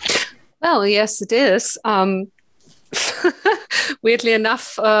 Well, yes, it is. Weirdly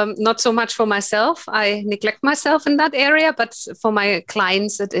enough, not so much for myself. I neglect myself in that area, but for my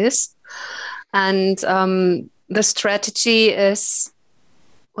clients, it is. And the strategy is,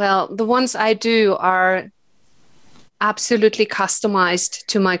 well, the ones I do are absolutely customized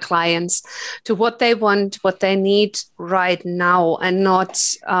to my clients, to what they want, what they need right now, and not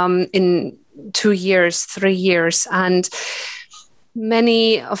in 2 years, 3 years. And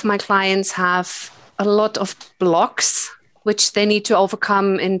many of my clients have a lot of blocks which they need to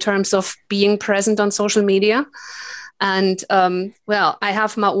overcome in terms of being present on social media. And well, I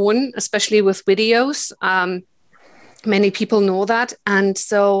have my own, especially with videos. Many people know that. And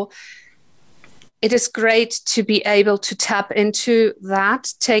so it is great to be able to tap into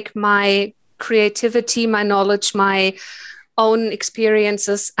that, take my creativity, my knowledge, my own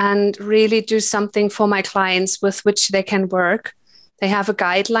experiences, and really do something for my clients with which they can work. They have a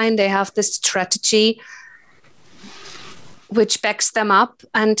guideline, they have this strategy which backs them up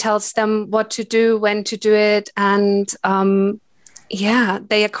and tells them what to do, when to do it. And yeah,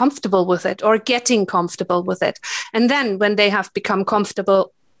 they are comfortable with it, or getting comfortable with it. And then when they have become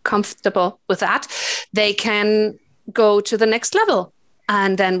comfortable with that, they can go to the next level.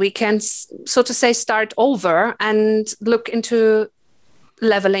 And then we can, so to say, start over and look into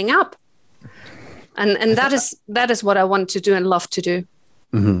leveling up. And that is what I want to do and love to do.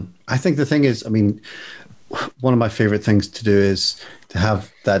 Mm-hmm. I think the thing is, I mean, one of my favorite things to do is to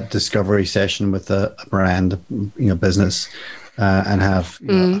have that discovery session with a brand, business, and have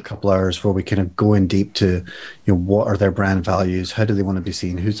a couple hours where we kind of go in deep to, what are their brand values? How do they want to be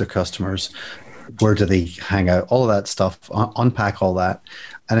seen? Who's their customers? Where do they hang out? All of that stuff, unpack all that,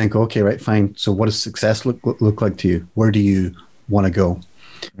 and then go, okay, right, fine. So what does success look like to you? Where do you want to go?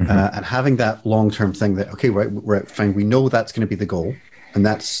 Mm-hmm. And having that long-term thing that, okay, right, fine. We know that's going to be the goal. And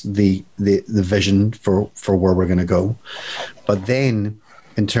that's the vision for where we're going to go. But then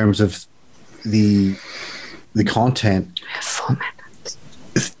in terms of the content. 4 minutes.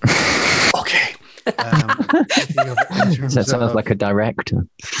 Okay. That sounds like a director.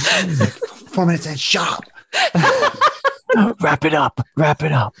 4 minutes and shut up. Wrap it up.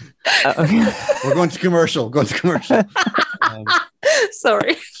 Okay. We're going to commercial.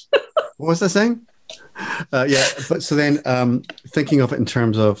 Sorry. What was I saying? Yeah, but so then thinking of it in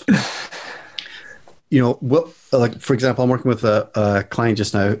terms of, like for example, I'm working with a client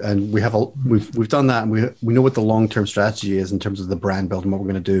just now, and we've done that, and we know what the long-term strategy is in terms of the brand building, what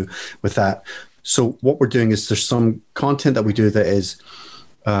we're going to do with that. So what we're doing is there's some content that we do that is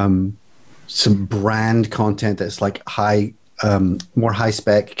some brand content that's like more high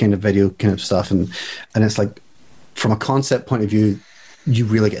spec kind of video kind of stuff, and it's like from a concept point of view, you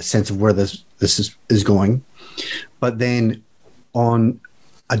really get a sense of where this is going. But then on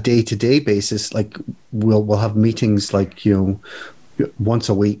a day-to-day basis, like we'll have meetings like, once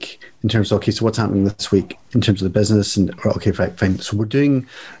a week in terms of, okay, so what's happening this week in terms of the business, and okay, fine. So we're doing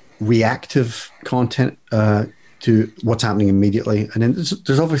reactive content to what's happening immediately. And then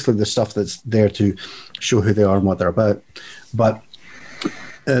there's obviously the stuff that's there to show who they are and what they're about. But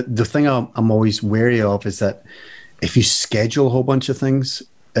the thing I'm always wary of is that if you schedule a whole bunch of things,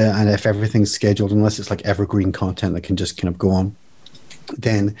 and if everything's scheduled, unless it's like evergreen content that can just kind of go on,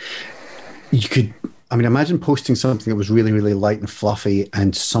 then you could, imagine posting something that was really, really light and fluffy,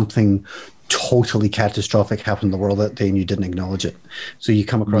 and something totally catastrophic happened in the world that day and you didn't acknowledge it. So you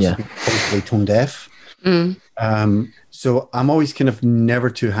come across something totally tone deaf. So I'm always kind of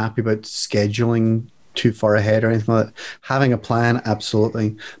never too happy about scheduling too far ahead or anything like that. Having a plan,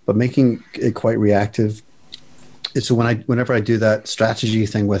 absolutely, but making it quite reactive. So whenever I do that strategy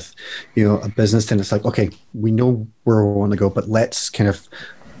thing with, a business, then it's like, okay, we know where we want to go, but let's kind of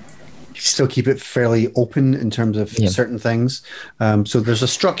still keep it fairly open in terms of certain things. So there's a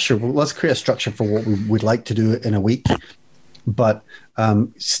structure. Let's create a structure for what we'd like to do in a week, but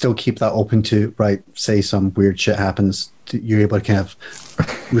still keep that open to, right, say some weird shit happens, you're able to kind of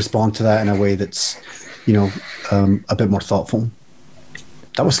respond to that in a way that's, a bit more thoughtful.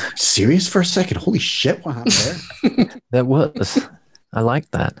 That was serious for a second. Holy shit! What happened there? That was. I like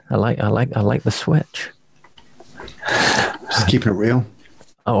that. I like the switch. Just keeping it real.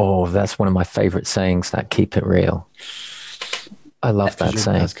 Oh, that's one of my favorite sayings. That keep it real. I love that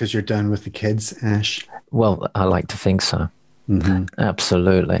saying. That's because you're done with the kids, Ash. Well, I like to think so. Mm-hmm.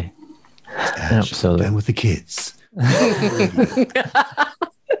 Absolutely. Ash, absolutely. Done with the kids.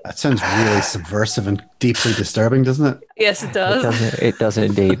 That sounds really subversive and deeply disturbing, doesn't it? Yes, it does. It does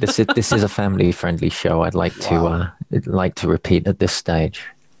indeed. This is a family-friendly show. I'd like to repeat at this stage.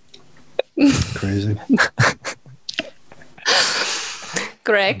 Crazy.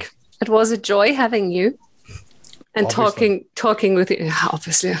 Greg, it was a joy having you and talking with you.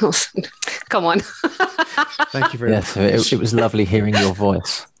 Obviously, come on. Thank you very much. Yes, it was lovely hearing your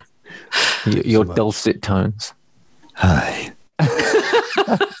voice, your dulcet tones. Hi.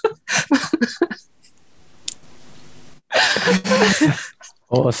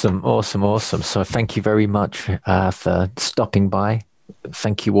 Awesome. So thank you very much for stopping by.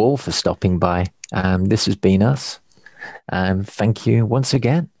 Thank you all for stopping by. This has been us. Thank you once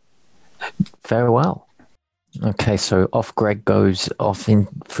again. Farewell. Okay, so off Greg goes off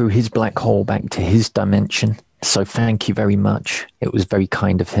through his black hole back to his dimension. So thank you very much. It was very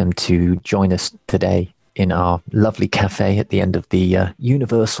kind of him to join us today in our lovely cafe at the end of the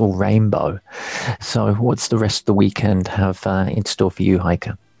Universal Rainbow. So what's the rest of the weekend have in store for you, Heike?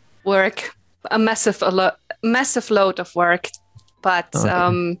 Work. A massive load of work. But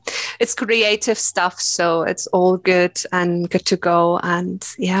it's creative stuff, so it's all good and good to go. And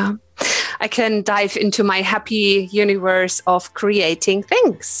yeah, I can dive into my happy universe of creating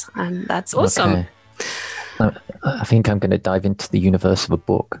things. And that's awesome. Okay. I think I'm going to dive into the universe of a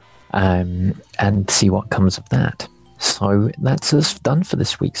book and see what comes of that. So that's us done for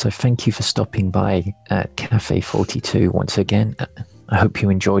this week. So thank you for stopping by at Cafe 42 once again. I hope you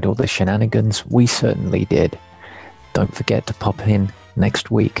enjoyed all the shenanigans. We certainly did. Don't forget to pop in next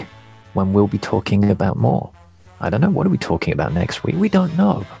week when we'll be talking about more. I don't know. What are we talking about next week? We don't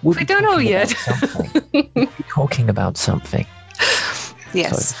know. We don't know yet. We'll be talking about something.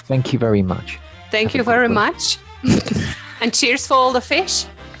 Yes. So thank you very much. Thank you very much. And cheers for all the fish.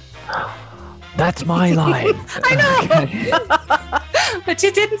 That's my line. I know. But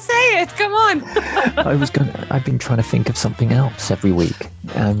you didn't say it. Come on. I've been trying to think of something else every week.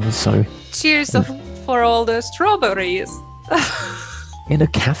 So cheers for all the strawberries. In a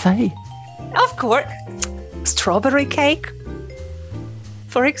cafe? Of course. Strawberry cake,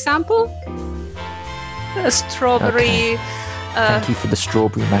 for example. A strawberry. Okay. Thank you for the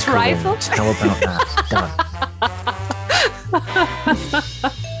strawberry macaroons. Trifle? How about that? Done.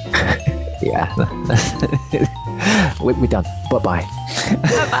 Yeah. We're done. Bye-bye.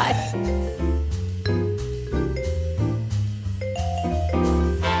 Bye-bye.